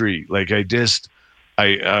lose a tree. Like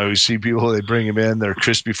I always see people, they bring them in, they're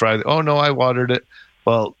crispy fried. Oh no, I watered it.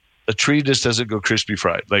 Well, a tree just doesn't go crispy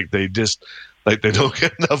fried. Like they don't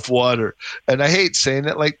get enough water. And I hate saying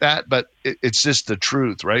it like that, but it's just the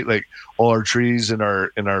truth, right? Like all our trees in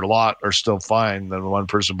our lot are still fine. Then one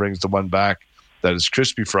person brings the one back that is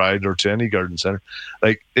crispy fried, or to any garden center.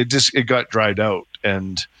 Like it got dried out.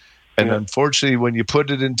 And unfortunately, when you put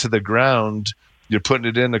it into the ground, you're putting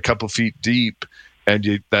it in a couple feet deep.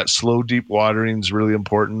 And that slow, deep watering is really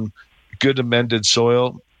important. Good amended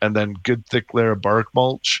soil, and then good thick layer of bark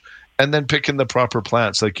mulch, and then picking the proper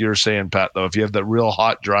plants. Like you're saying, Pat, though, if you have that real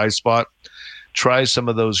hot, dry spot, try some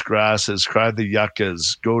of those grasses, try the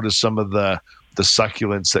yuccas, go to some of the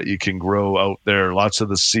succulents that you can grow out there, lots of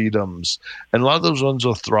the sedums. And a lot of those ones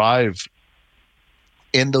will thrive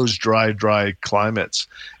in those dry climates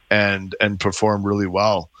and perform really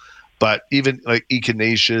well. But even like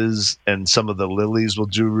echinaceas and some of the lilies will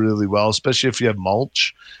do really well, especially if you have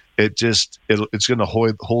mulch. It's going to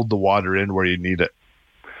hold the water in where you need it.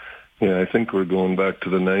 Yeah, I think we're going back to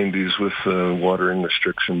the 90s with watering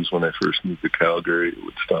restrictions. When I first moved to Calgary, it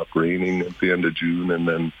would stop raining at the end of June, and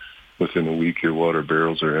then within a week your water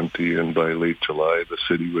barrels are empty, and by late July the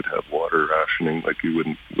city would have water rationing. Like you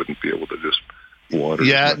wouldn't be able to just water.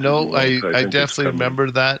 Yeah, no, I definitely remember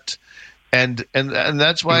that. And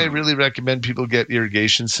that's why I really recommend people get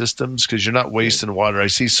irrigation systems, because you're not wasting water. I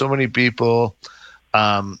see so many people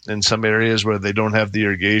in some areas where they don't have the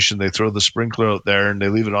irrigation. They throw the sprinkler out there and they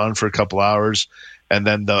leave it on for a couple hours, and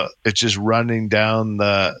then it's just running down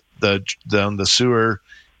the sewer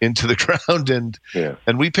into the ground.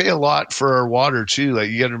 And we pay a lot for our water too. Like,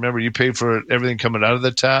 you got to remember, you pay for everything coming out of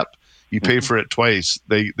the tap. You pay for it twice.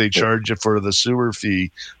 They charge you for the sewer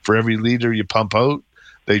fee for every liter you pump out.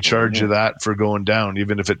 They charge you that for going down,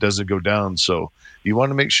 even if it doesn't go down. So you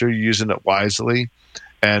want to make sure you're using it wisely.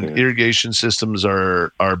 And irrigation systems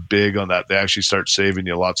are big on that. They actually start saving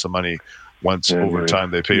you lots of money once over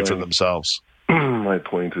time. They pay for themselves. My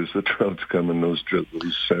point is the trout's coming. Those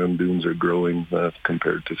sand dunes are growing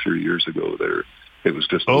compared to 3 years ago. It was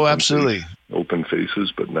just open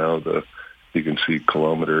faces, but now you can see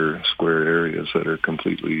kilometer square areas that are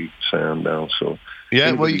completely sand now. So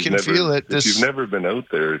yeah, well, you can feel it. If you've never been out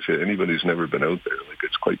there, if anybody's never been out there, like,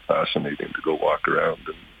 it's quite fascinating to go walk around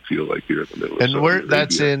and feel like you're in the middle of Saudi Arabia.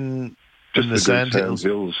 That's in the sand hills?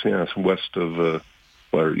 Yeah, it's west of,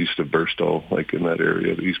 or east of Burstall, like in that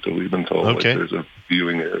area, east of Liebenthal. Okay. Like, there's a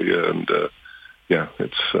viewing area, and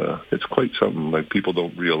it's quite something. Like, people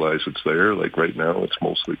don't realize it's there. Like, right now it's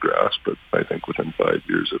mostly grass, but I think within 5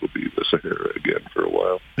 years it'll be the Sahara again for a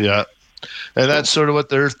while. Yeah. And that's sort of what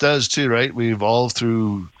the earth does too, right? We evolve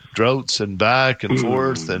through droughts and back and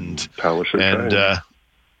forth and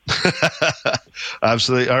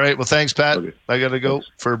absolutely. All right. Well, thanks, Pat. Okay. I got to go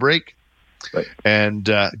for a break. Right. And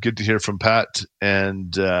good to hear from Pat.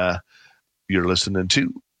 And you're listening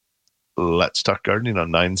to Let's Talk Gardening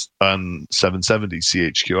on 770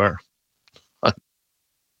 CHQR.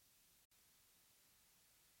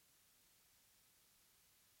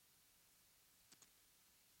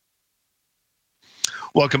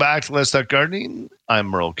 Welcome back to Let's Talk Gardening. I'm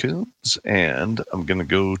Merle Coombs, and I'm going to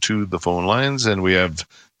go to the phone lines, and we have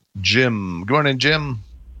Jim. Good morning, Jim.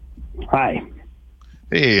 Hi.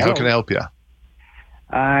 Hey, Hello. How can I help you?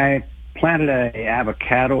 I planted an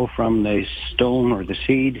avocado from the stone or the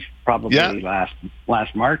seed probably last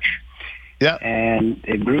March. Yeah. And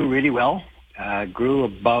it grew really well. Grew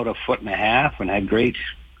about 1.5 foot and had great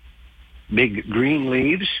big green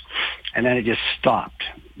leaves, and then it just stopped.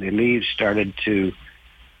 The leaves started to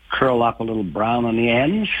curl up a little brown on the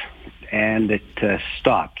ends, and it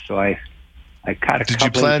stopped. So I cut a couple. Did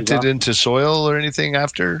you plant it into soil or anything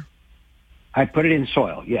after? I put it in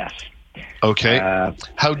soil, yes. Okay.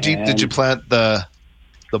 How deep did you plant the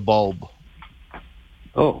bulb?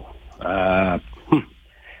 Oh,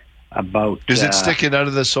 about. Is it sticking out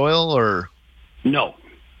of the soil or? No,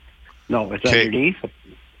 it's underneath.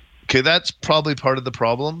 Okay, that's probably part of the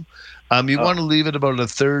problem. You want to leave it about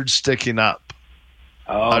 1/3 sticking up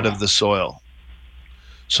out of the soil.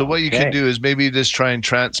 So what you can do is maybe just try and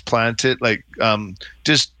transplant it, like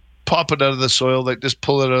just pop it out of the soil, like just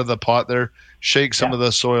pull it out of the pot there, shake some of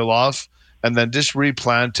the soil off, and then just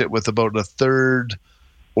replant it with about 1/3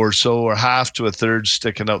 or so, or 1/2 to 1/3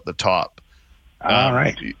 sticking out the top. All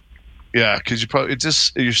right. Yeah, because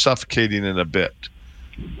you're suffocating in a bit,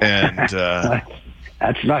 and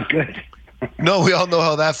that's not good. No, we all know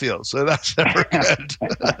how that feels, so that's never good.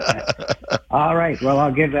 All right, well,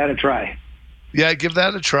 I'll give that a try. Yeah, give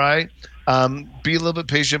that a try. Be a little bit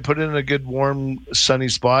patient. Put it in a good, warm, sunny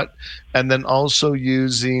spot. And then also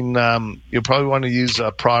using, you'll probably want to use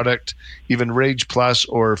a product, even Rage Plus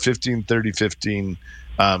or 15-30-15,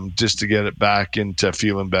 just to get it back into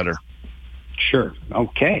feeling better. Sure.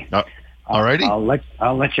 Okay. All righty. I'll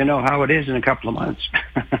let you know how it is in a couple of months.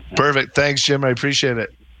 Perfect. Thanks, Jim. I appreciate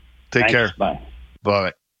it. Take care. Bye.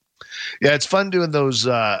 Bye. Yeah, it's fun doing those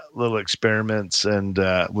little experiments and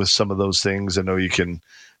with some of those things. I know you can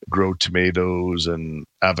grow tomatoes and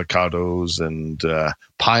avocados and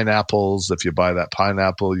pineapples. If you buy that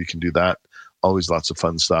pineapple, you can do that. Always lots of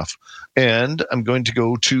fun stuff. And I'm going to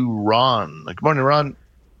go to Ron. Good morning, Ron.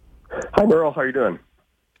 Hi, Merle. How are you doing?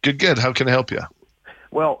 Good. How can I help you?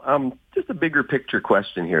 Well, just a bigger picture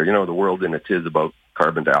question here. You know, the world in it is about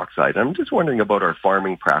carbon dioxide. I'm just wondering about our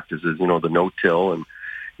farming practices, you know, the no-till and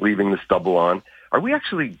leaving the stubble on. Are we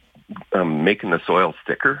actually making the soil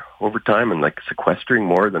thicker over time and like sequestering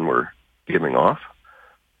more than we're giving off,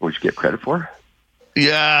 which you get credit for?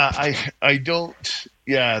 Yeah, I don't.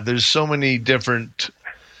 Yeah, there's so many different,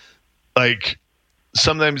 like,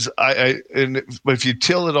 sometimes if you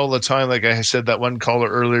till it all the time, like I said, that one caller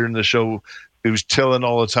earlier in the show, it was tilling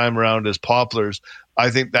all the time around as poplars. I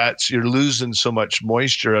think you're losing so much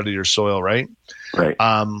moisture out of your soil, right? Right.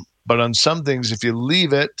 But on some things, if you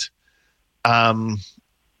leave it,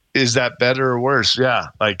 is that better or worse? Yeah.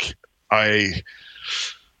 Like I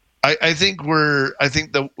think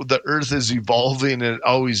the earth is evolving, and it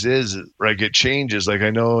always is. Right? It changes. Like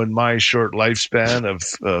I know in my short lifespan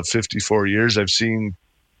of 54 years, I've seen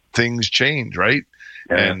things change, right?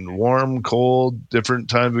 Yeah. And warm, cold, different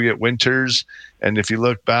times we get winters. And if you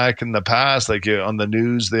look back in the past, like on the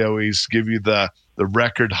news, they always give you the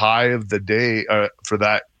record high of the day for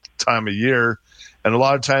that time of year. And a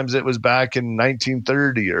lot of times it was back in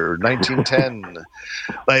 1930 or 1910.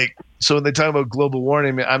 So when they talk about global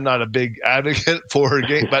warming, I mean, I'm not a big advocate for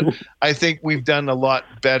it, but I think we've done a lot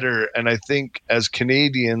better. And I think as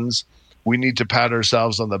Canadians, we need to pat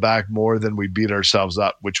ourselves on the back more than we beat ourselves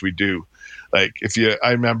up, which we do. Like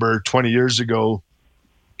I remember 20 years ago,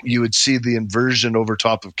 you would see the inversion over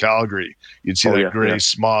top of Calgary. You'd see gray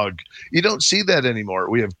smog. You don't see that anymore.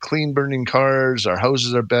 We have clean burning cars. Our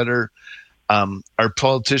houses are better. Our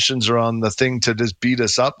politicians are on the thing to just beat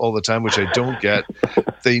us up all the time, which I don't get.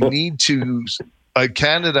 They need to,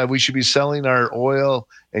 Canada, we should be selling our oil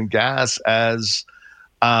and gas as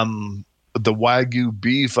the Wagyu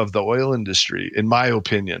beef of the oil industry, in my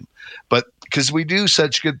opinion. But because we do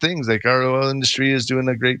such good things, like our oil industry is doing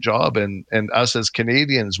a great job, and us as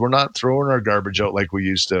Canadians, we're not throwing our garbage out like we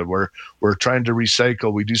used to. We're trying to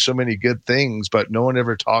recycle. We do so many good things, but no one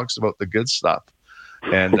ever talks about the good stuff.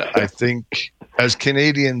 And I think as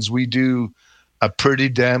Canadians, we do a pretty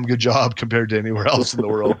damn good job compared to anywhere else in the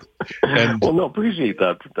world. And appreciate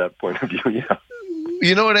that point of view. Yeah.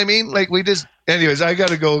 You know what I mean? Like anyways, I got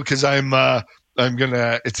to go because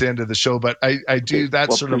it's the end of the show, but I do,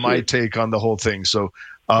 that's sort of my take on the whole thing. So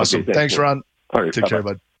awesome. Okay, thanks, Ron. All right, take care,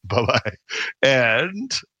 bud. Bye-bye.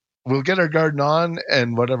 And we'll get our garden on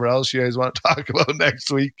and whatever else you guys want to talk about next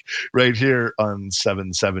week right here on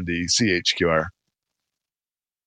 770 CHQR.